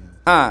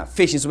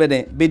fish so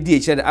beden bedi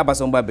echede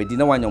abason ba bedi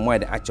na wanyomo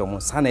ede achomo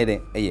sa na den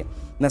eye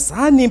na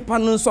sa nimpa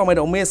no nso omede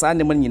omo sa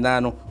ne man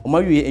nyina no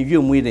omawie enwie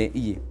mu ede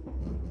iye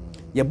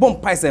ye bom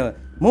paise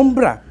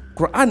mombra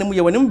Quran mu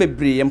ye wonim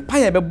bebre ye mpa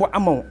ye bebo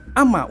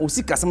ama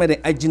osika samede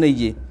agina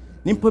iye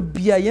nimpa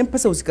bia ye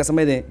mpesa osika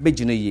samede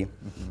begina iye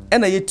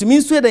ena yetumi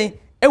nso eden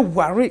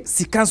eware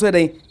sika nso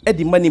eden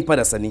edi manimpa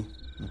dasani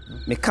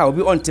me ka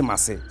obi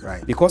ontimase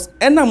because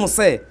ena mo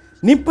se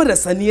nimpa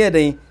dasani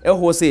eden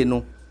eho se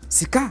no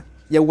sika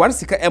ye ware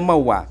sika ema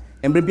wa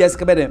embre bia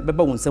sika beden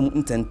beba wonsam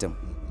ntentem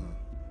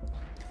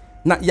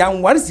na ya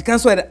ware sika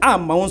nso eden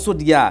ama wonso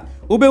dia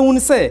obehun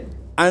se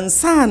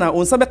ansa na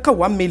onsa beka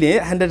 1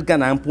 million 100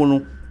 Ghana ampo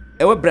no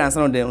ewe bransa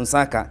no de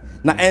onsaka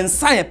na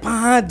ensa ye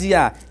pa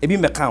dia ebi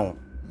meka ho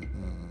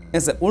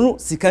ense onu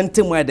sika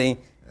ntemu eden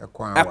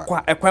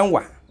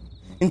ekwanwa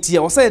nti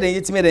ya wose eden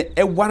yetime eden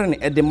eware ne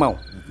edemaw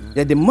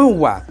ya de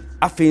mawa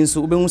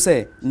afenso obehun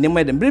se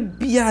nema eden bre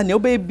bia ne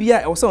obe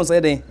bia wose onsa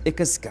eden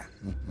ekasika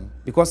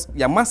because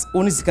ya mas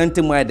onu sika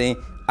ntemu eden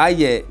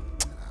aye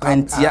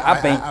kantia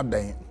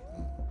aben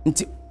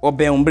nti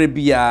oben bre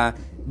bia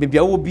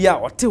bebia wo bia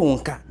ote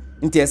wonka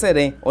nti ese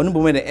eden onu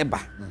bom eden eba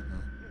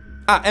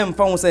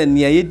emfa wo se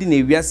ne yedi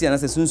na wiase ana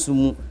se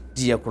sunsumu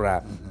die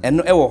kura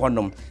eno ewo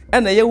honom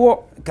ena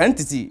yewo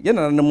kantiti ye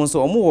na nanom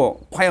nso omo wo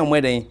kwan omo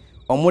eden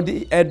omo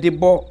de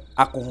edebo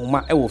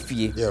akohoma ewo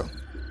fie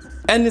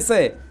eni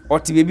se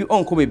oti bebi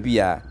onko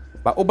bebia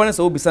ba obane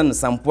se obisa no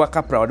sampo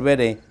akapra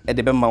odebeden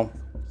edebe maw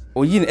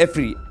oyin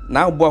efri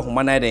na agbo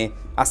ahoma na eden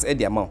as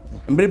edi amaw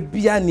mbre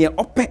bia ne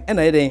ope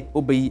ena eden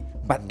obeyi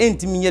but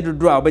entimi nye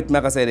dodo a obetimi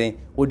aka se eden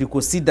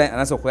odiko sidan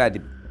anase okoya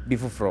de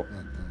bifufro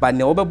ba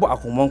ne obebo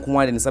akomonko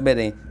ade ne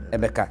sabeden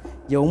ebeka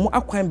ye omo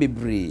akwan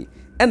bebre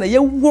ena ye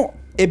wo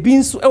ebi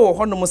nso ewo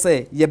honom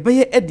se ye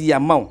beye edi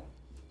amaw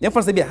ye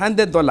fa se bi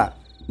 $100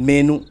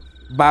 menu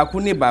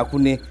baako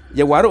ne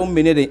ye ware o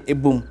menu de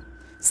ebom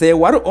say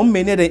ware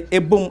ommeni den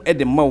ebom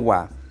de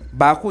mawa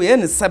baako ye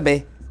ne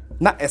sebe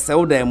na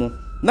esew dan mu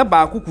na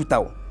baako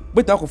kutaw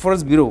beto akọ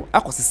forest bureau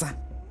akosesa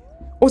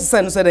o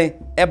sesa no se den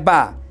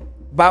eba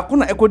baako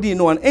na ekodi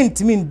no an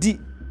entimi ndi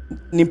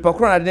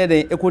nimpakro na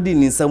den ekodi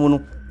ni nsamu no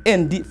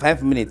endi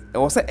 5 minutes e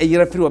wo se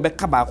eyira firi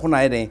obeka baako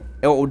na den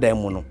e o dan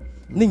mu no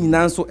ne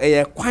nyina nso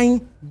eye kwan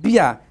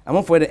bia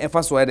amanfo den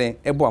efa so den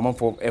ebo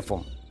amanfo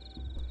efom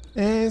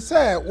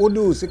say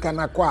wodo sika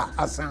na kwa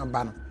asan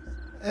ba no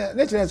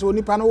ne kire se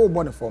onipa no wo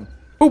bo ne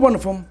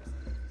fom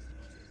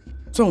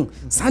so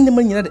sande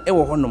man nyina de e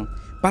wo honom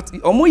but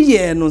omo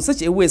ye no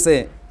such a way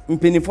say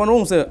mpenifo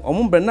no say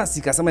omo bre na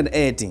sika sama de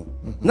edin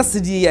na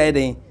sidi ya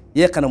eden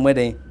ye kana mo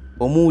eden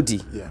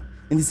omudi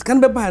ndi sika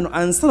no be ba no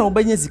ansa na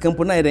obanya sika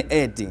mpo na eden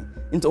edin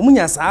nti omo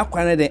nya sa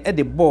akwa na eden e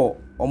de bo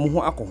omo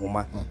ho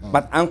akohoma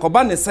but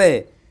ankoba ne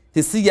say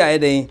te si ya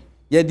eden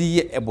ye di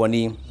ye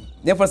eboni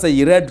ne fa say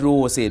yira dro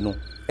wo say no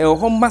e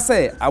ho ma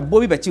say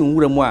abobi be chi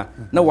nwura mu a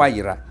na wa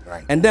yira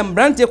and then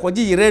branch e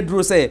koji yira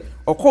dro say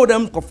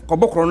okodam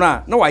kobokro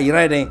na wa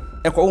yira eden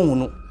e ko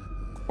ohunu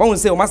won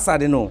say o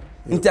masade no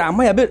nti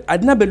amaya be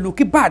adina be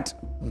look bad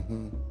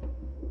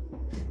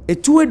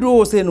etuwe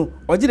do say no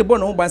ogire bo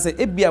no ba say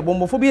ebia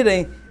bombofo bi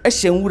den e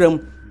hye nwuram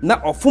na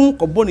ofum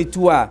kobo ni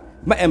tuwa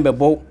ma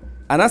embebo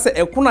anase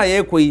ekuna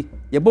ye koi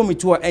ye bomi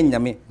tuwa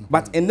enyame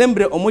but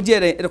enembre omoje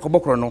den e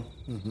kobokro no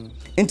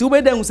nti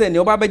ube den say ne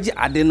oba beji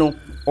ade no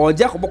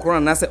oja kobokro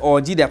na say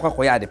oji de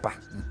akwakoya ade pa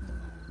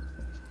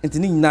nti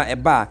ni nyina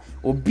eba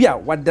obi a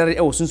wadare e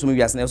wosunsun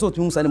wiase na so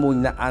tumi sane mo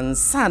nyina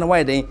ansa na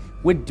wai den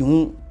wedi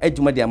hu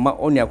adwuma de ama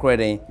onu akora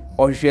den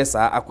ohwe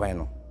saa akwan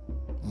no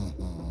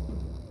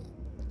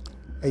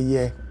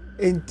eye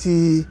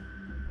enti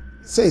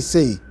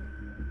sei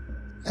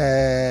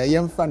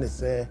yemfa ne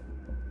se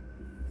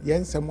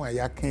yensem a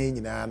yakan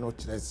nyina no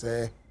kire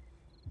se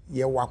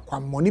ye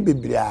wakwamoni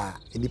bebre a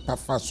edipa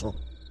fa so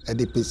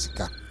ede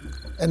pesika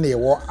ene ye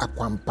wo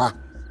akwampa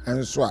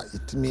enso a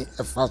itimi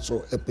efa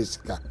so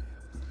epesika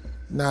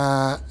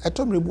na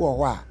etomrebu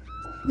ho a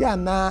ya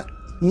na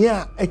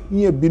hia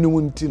ahia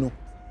binum ntino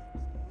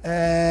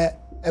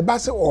eba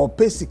se o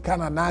pesika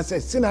na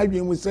se sina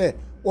adwen mu se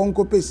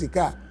wonko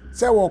pesika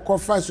se wo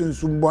kofa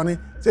sunsumbone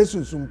se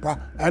sunsumpa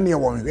ane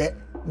wo hwe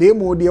de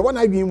mu de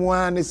wona adwen mu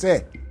a ne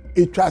se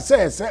etwa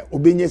se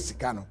obenye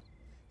sika no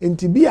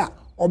enti bia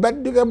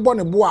obedege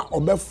bone bo a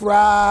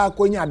obefra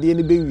konya de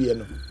ne bewie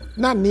no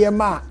na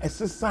niema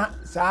esesa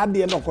saa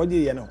de no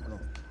koje ye no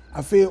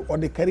afi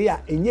ode career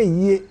enye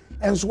yie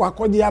enso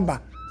akoje aba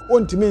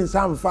ontimi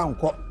nsa mfa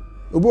nko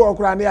obi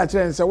okura na ya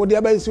kire nse wo de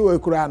aba si wo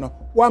ekura no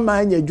wa ma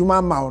anya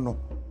adwuma ma wo no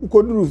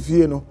ukoduru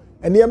fie no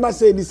eniema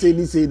sei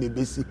ni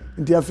besi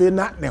nti afi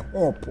na ne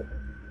hope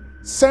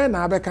se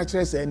na abeka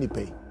kire se ni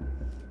pay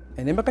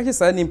enema ka kire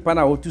sa ni mpa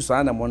na otu so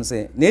ana mo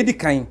se na edi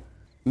kan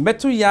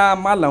mbeto ya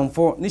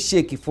malamfo ni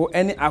shekifo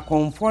eni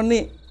akonfo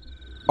ni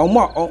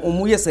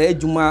omo yesa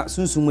adwuma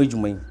sunsun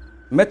adwuma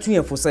mbeto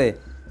yefo se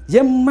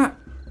yemma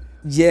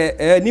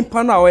ye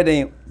nimpa na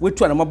aweden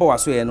wetu na maba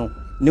waso ye no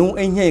ne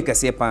enhia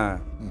kase pa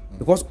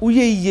because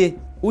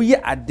uye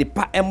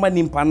adepa ema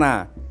nimpa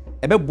na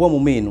ebebo mo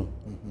me no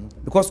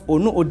because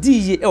ono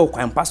odi ye e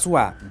okwanpa so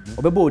a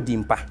obebo odi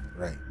mpa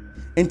right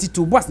enti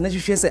to boss na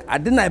hwehwe se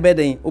ade na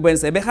ebeden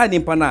obense ebe ha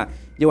nimpa na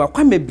ye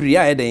wakwa mebri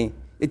a eden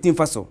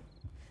etimfa so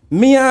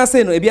mia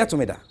se no ebi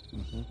atomeda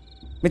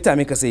meta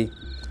me kase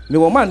me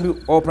wo man bi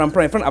o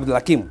prampran friend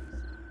Abdulakim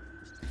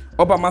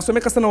oba maso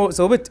me kase na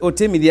so obet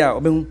otemi dia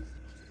obehu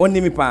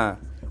onimi pa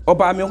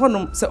oba me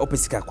honom se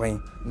opesika kwan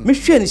me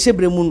hwe ne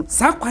hyebre mu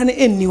sa kwan ne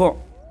enni ho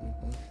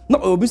na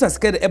obi sa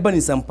sika de eba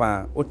ni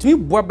sampa otumi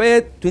boa be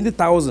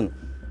 20,000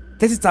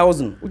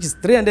 30,000 which is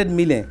 300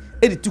 million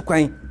editu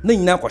kwan na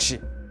nyina kwhye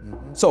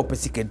so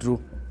opesika duro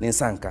ne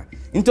nsanka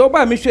nti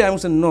oba me hwe am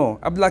se no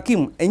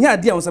Abdulakim enya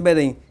ade am se be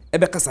den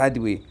ebe kasa ade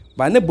we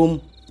ba ne bom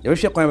ye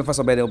hwe kwan be fa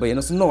so be den obe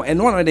no so no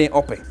eno no den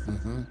ope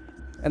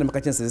ena me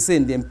ka chen se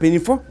ndi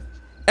mpenifo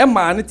e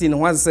ma ne ti ne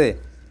ho se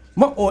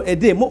mo on a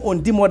day mo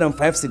on di more than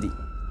 5 cedi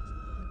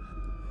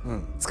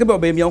skebe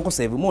obe mi onko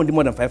save mo on di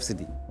more than 5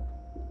 cedi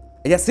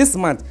e just 6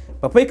 months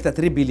papa ikita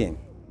 3 billion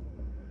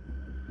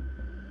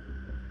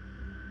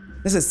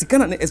nese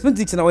sikana na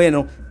expenditure na we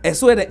no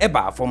eso e de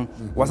eba afom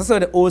wasase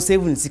de o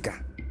save sika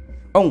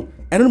on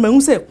eno ma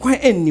hu se kwan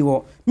enni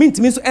ho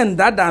mintimi so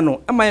endada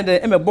no ama de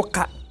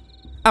emeboka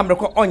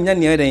amreko onya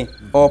ne eden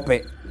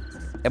ope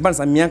e ban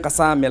sa mian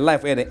kasa me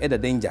life e de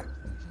danger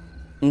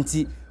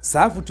nti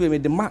saa futu eme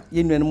de ma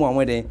yennuane mu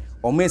amwede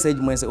o mesa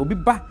adwuma se obi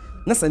ba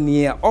na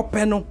sane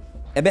ope no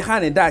ebe ha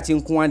ne daachi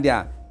nko ande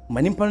a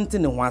manimpa nte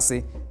ne ho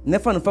ase ne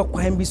fa no fa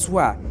kwan bi so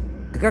a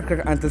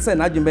kakaka antese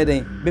na adwuma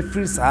den be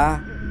free saa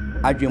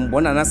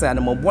adwembo na sa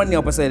na mbo ne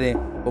opese den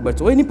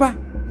obeto nipa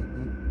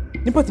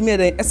timi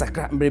den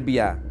esakra mbre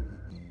bia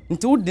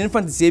nti wodi ne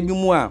fantasy bi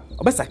mu a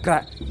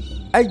obesakra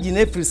agi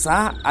na free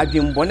saa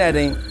adwembo na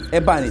den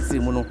eba ne siri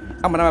mu no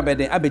amana ba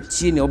beden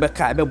abechie ne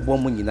obeka abebo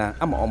mu nyina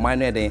ama oman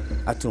no eden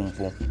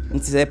atumpo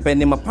nti se pe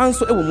ne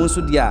mapanso ewo mu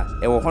nso dia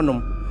ewo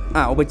honom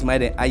obetima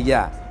den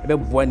aya ebe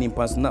boa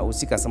nimpa so na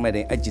osika sama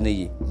den agina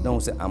yi na ho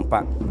se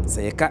ampa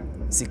se yeka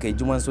sika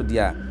adwuma nso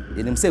dia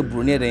yenim se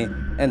broni den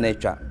na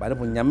atwa bade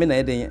bo nyame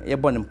na den ye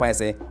bɔ nimpa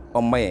se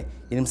ɔmaye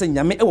yenim se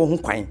nyame ɛwɔ ho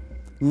kwan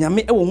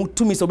nyame ɛwɔ ho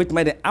tumi so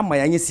obetima den ama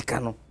ya nye sika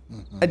no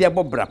ade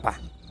abɔ brapa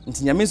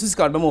nti nyame nso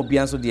sika ɔbɛma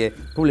obia nso de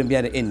problem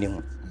bia de enni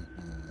ho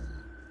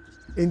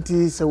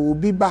nti se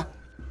obi ba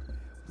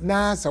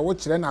na se wo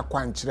kyerɛ na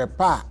kwankyerɛ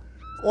pa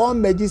o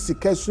magi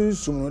sika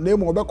sunsum no na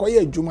mu obekɔ ye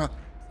adwuma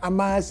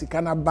ama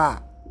sika na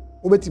ba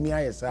obetimi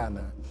aye sa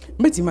na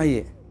betimi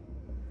aye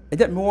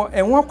eja me wo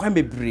enwa kwan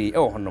bebre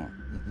ɛwɔ honom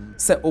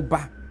se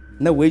oba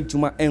na we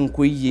adwuma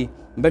enko yie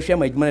mbɛhwɛ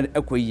ma adwuma na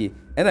ɛkɔ yie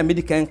ɛna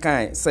medical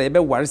kan se ebe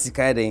ware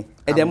sika den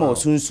ɛde ma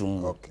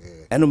osunsum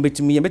okay ɛno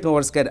betimi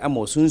ware sika den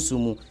ama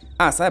osunsum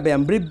sa be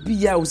ambre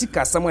bia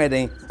osika samoy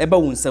den ebe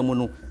wo nsam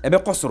no ebe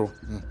kɔsoro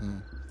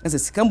ese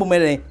sika mbom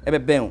den ebe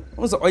ben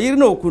onso oyire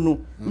na okunu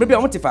mbre bia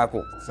omotifa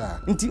akọ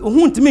nti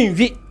ohun ntimi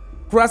nwi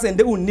kura se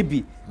nde unni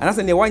bi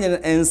anase ne wanya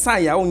ensa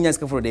ya onya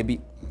sika foro de bi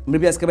mbre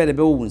bia sika be de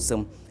be wo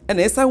nsam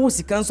ɛna esa wo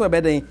sika nso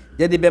ebe den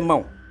ye de be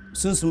ma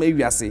sunsum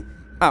ewiase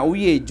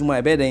oye ejuma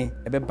ebe den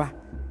ebe ba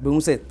be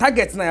hu se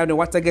target na ya de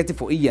what target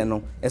for iye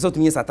no eso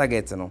tumi sa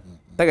target no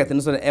target no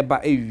so eba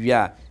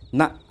ewia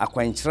na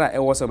akwankyira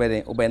ɛwɔ so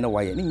bɛden obɛ na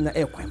waye ni nyina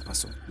ɛkwan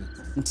paso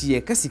nti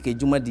ye kasika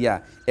adwuma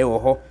dia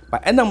ɛwɔ hɔ ba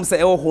ɛnam sɛ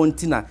ɛwɔ hɔ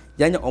ntina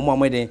yanya ɔmo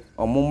ameden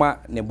ɔmoma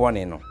ne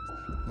bɔne no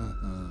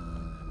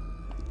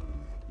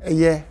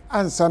ɛyɛ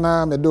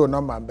ansana medo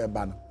no ma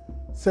bɛba no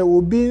sɛ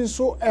obi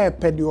nso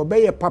ɛpɛ de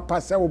obɛyɛ papa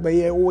sɛ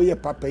obɛyɛ woyɛ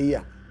papa yi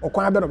a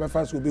ɔkwan bɛ no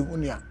bɛfa so obi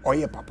hunu a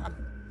ɔyɛ papa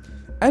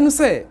no ɛno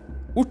sɛ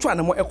wotwa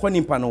na mo ɛkɔ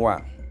nimpa no wa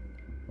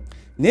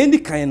na endi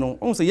kan no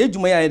ɔmo sɛ yɛ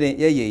adwuma yɛ den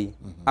yɛ yi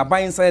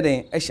aban sɛ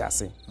den ɛhyɛ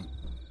ase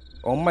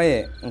ɔmo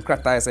yɛ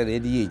nkrata sɛ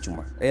den yɛ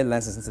adwuma ɛyɛ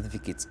license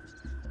certificate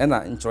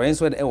ɛna nkyerɛ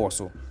nso ɛwɔ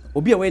so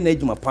obi a wɔyɛ na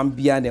adwuma pam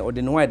bia ne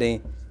ɔde ne ho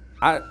den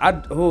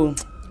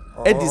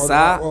edi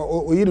saa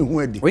oyiri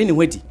hu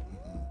adi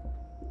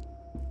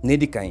na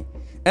edi kan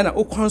ɛna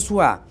okwan so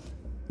a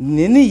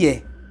ne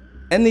yɛ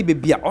ɛne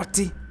bebi a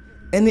ɔte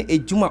ɛne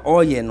adwuma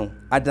ɔyɛ no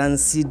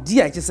adansi di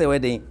a kyɛ sɛ wɔyɛ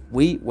den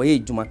wɔyɛ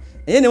adwuma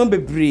ɛyɛ ne mo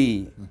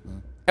bebree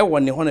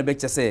ɛwɔ ne ho na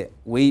bɛkyɛ sɛ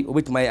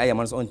obetuma ayɛ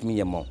man so ɔntumi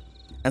yɛ ma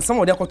ensam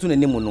wɔde akɔto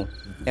n'anim no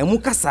emu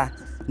kasa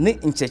ne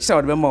nkyɛkyerɛ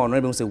wɔde bɛma wɔn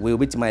no bɛhu sɛ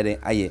obetuma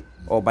ayɛ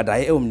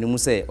ɔbadae ɛwɔ ne mu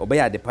sɛ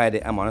ɔbɛyɛ adepa de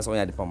ama wɔn so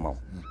ɔyɛ adepa ma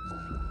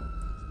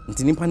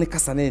nti nipa ne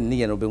kasa ne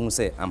yɛ no bɛhu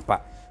sɛ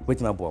ampa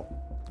obetuma boa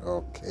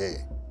okay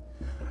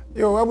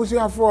yo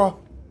abusuafo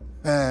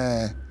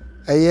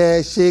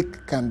ɛyɛ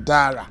Sheikh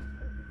Kandara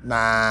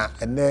na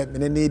ene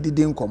ne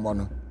didi nkɔmɔ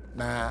no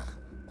na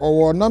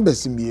ɔwɔ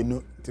numbers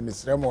mienu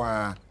timisrɛ mo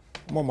a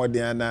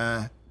momodin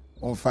na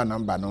onfa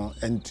number no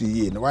entu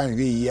yi na wan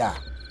hwe yi a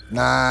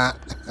na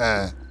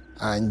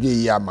anhwe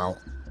yi ama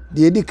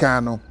de edi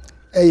kan no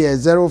eye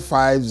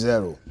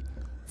 050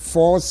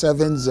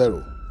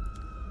 470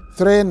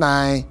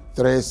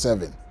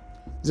 3937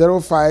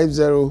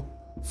 050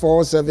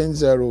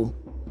 470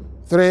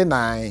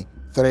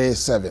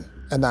 3937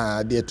 and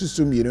the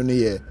tusum you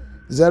know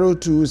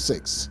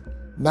 026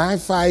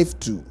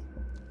 952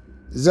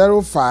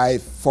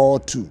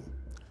 0542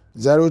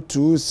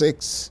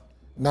 026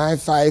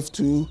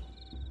 952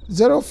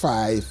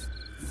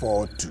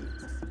 0542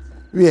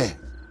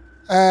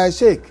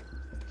 Sheikh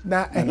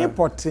na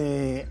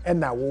potin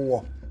na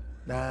wo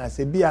na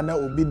se bia na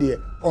obi de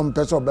on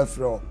pese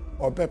obefro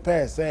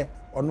opepe se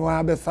ono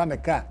a be fa ne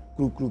ka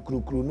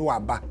kru no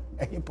aba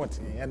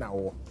potin na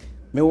wo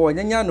me wo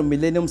nyanya no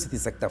Millennium City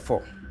Sector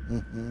 4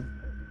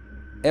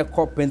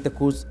 Echo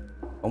Pentecost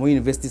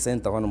University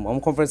Center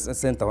honom Conference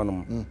Center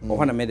honom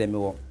na me de me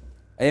wo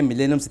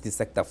Millennium City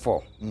Sector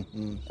 4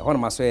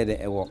 honom aso ye de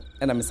ewo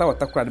na me sa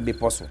watakura de be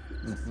poso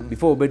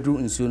before obedru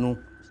nsuo no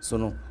so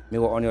no me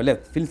wo on your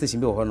left filling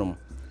station be honom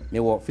me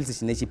wo filling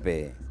station echi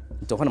pe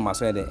nti honom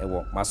aso ye de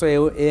ewo maso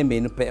ye me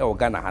no pe e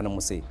Ghana hanom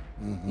se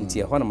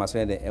nti honom aso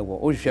ye de ewo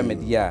o hwehwe me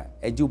dia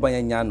agi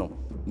ubanya nya no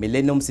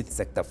Millennium City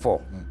Sector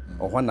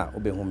 4 na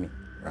obehumi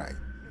right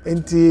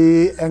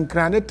enti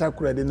enkrane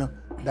takura de no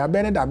da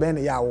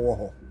bene ya wo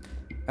ho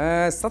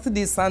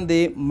Saturday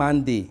Sunday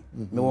Monday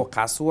me wo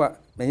kaswa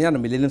me nya no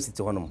Millennium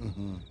City honom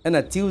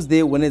na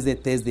Tuesday Wednesday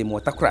Thursday mo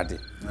takura de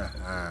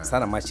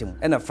sana machim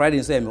na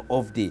Friday so me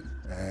off day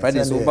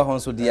Friday so ba hon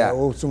so dia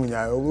o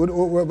sumunya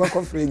o ba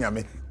ko free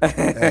nyame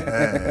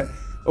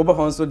o ba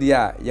hon so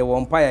dia ye wo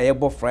mpa ya ye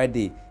bo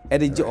Friday e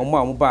de je omo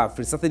amu ba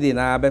free Saturday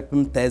na be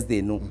pim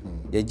Thursday no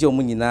ye je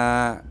omu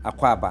nyina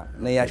akwaba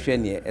na ya hwe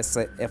ne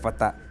ese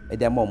efata e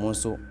de ma omu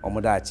nso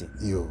omu da achi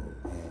yo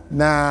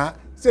na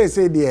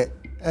say de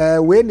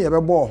we ne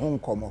be bo ho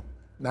nkomo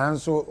na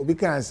nso obi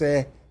kan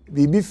say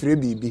bibi free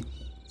bibi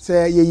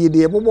say ye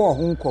yide bo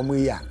ho nkomo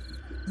yi a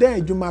da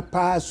adwuma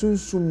pa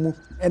sunsum mu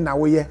na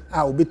wo ye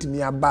a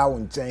obetimi aba wo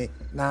nchen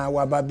na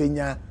waba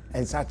benya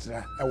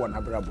ensatra e wo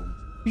na brabo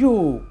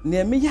yo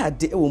ne me ya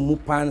de e wo mu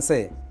pan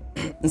say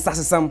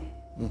nsasesam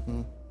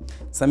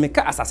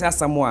sameka asase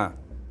asamo a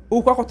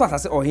ukwa koto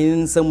asase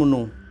ohin nsam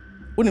no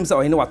unim se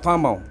ohin wato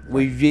ama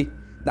we wie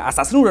da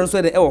asase no wura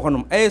nso de e wo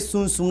honom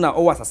sunsum na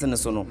o asase ne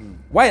so no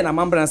why na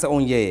mambre na se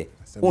onye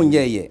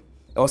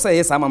o say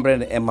yes mambre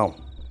na ema wo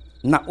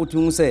na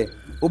otumi se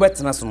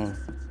obetena so no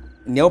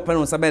ne open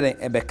no sabe den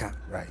ebeka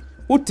right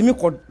otumi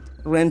ko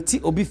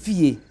renti obi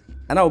fie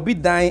ana obi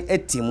dan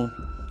etimu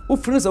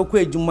ofiri se ko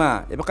adwuma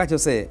a ebeka che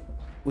se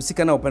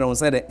osika na open no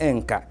say den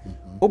enka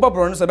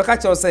obabro no so ebeka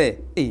che se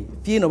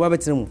fie no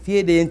babetena mu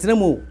fie de entena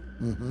mu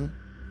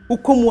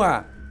ukomu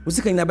a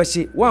osika nyina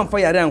behye wamfa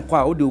yare anko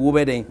a ode owo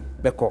beden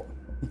beko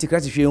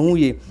ntikrati hwe hu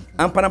ye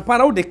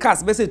ampana wo de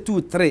cast be say 2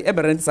 3 e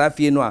berent sa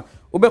fie no a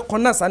wo be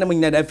konna sa na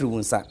nyina da afiri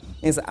wunsa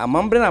ensa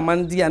amambre na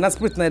mandi na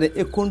spirit na de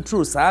e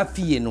control sa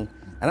fie no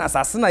ana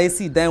asase na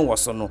yesi dan wo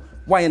so no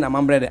why na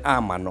amambre de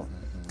ama no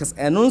cuz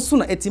eno nso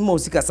na etima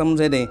osika sam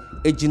de den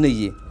ejina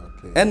ye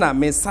ena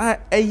me sa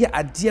eye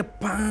ade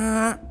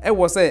pa e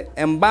wo say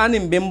emba ne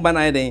mbemba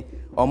na den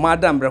o ma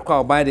da mbre kwa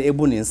oba de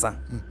ebu ni nsa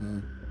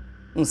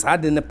nsa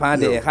de ne pa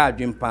de ha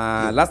adwen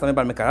pa last time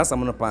ba me kara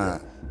sam no pa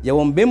ye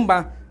wo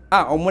mbemba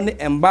omo ne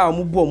emba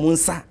omo bu omo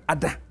nsa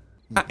ada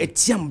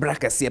etiam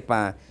brakase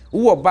pa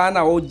wo ba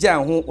na wo gya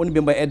ho oni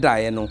bemba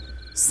edae no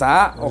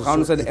saa o ka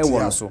no so de ewo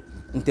no so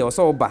nte o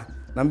so oba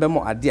na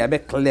mbemo ade a be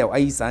clear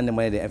ayi saa ne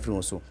mo de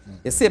afiri so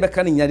ye se be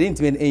ka ne nyade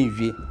ntime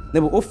enwie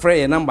na be o frɛ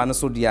ye number no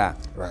so dia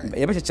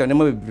ye be kyekye ne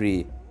mo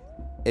bebre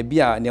e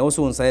bia ne wo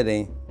so nsa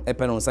den e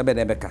pe no nsa be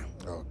de be ka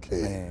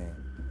okay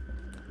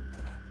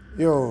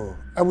yo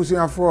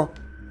abusuafo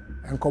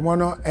enkomo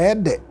no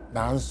ede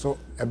na nso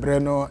ebre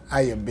no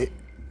ayebe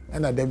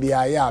na da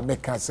bia ya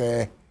meka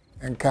se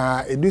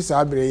nka edusa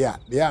abre ya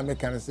de ya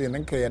meka se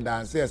nka ye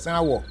dance ye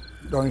san wo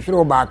don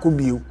hwere ba ko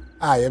biu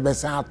a ye be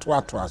san ato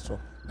aso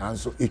na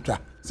nso etwa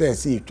se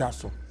se etwa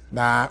so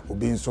na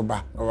obi nso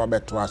ba wa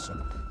beto aso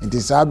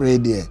nti sa abre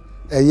de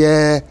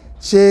eye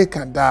she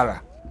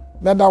kandara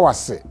beda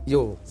wase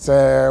yo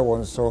se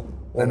wonso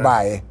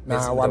obae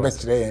na wa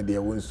bekire ye de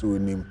wonso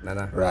nim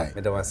right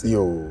beda wase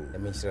yo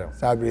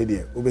sa abre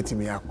de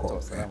obetimi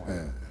akọ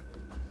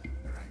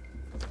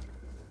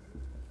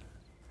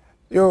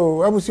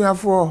yo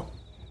abusuafo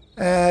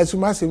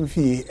Asumasem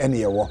fie ene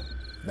yewo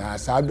na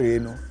sabere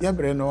no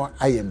yebre no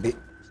ayebe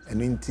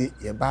eno nti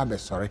ye ba be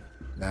sore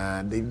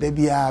na de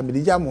bia me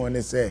dija mo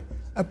ne se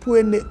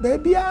apuene ba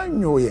bia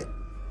nyoye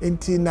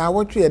nti na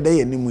wotwe de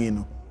ye nimu yi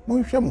no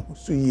monhwe mo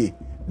so yie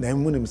na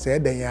munim se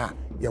den ya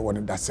ye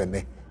won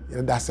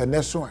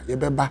dasene so a ye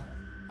beba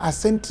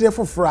asentre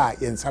foforo a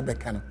ye nsa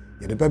beka no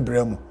ye de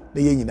bebra mu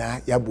de ye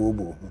nyina ya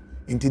bobo hu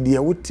nti de ye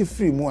wote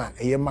free mu a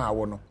eye ma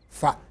wo no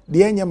fa de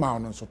enye ma wo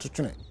no so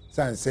totwene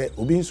sanse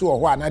obi nso wo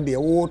ho ana de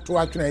wo to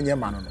atwene enye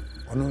ma no no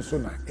ono nso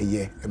na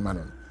eye ma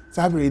no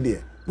sabere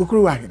de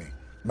bukuru wa hene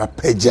ba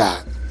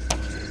pagya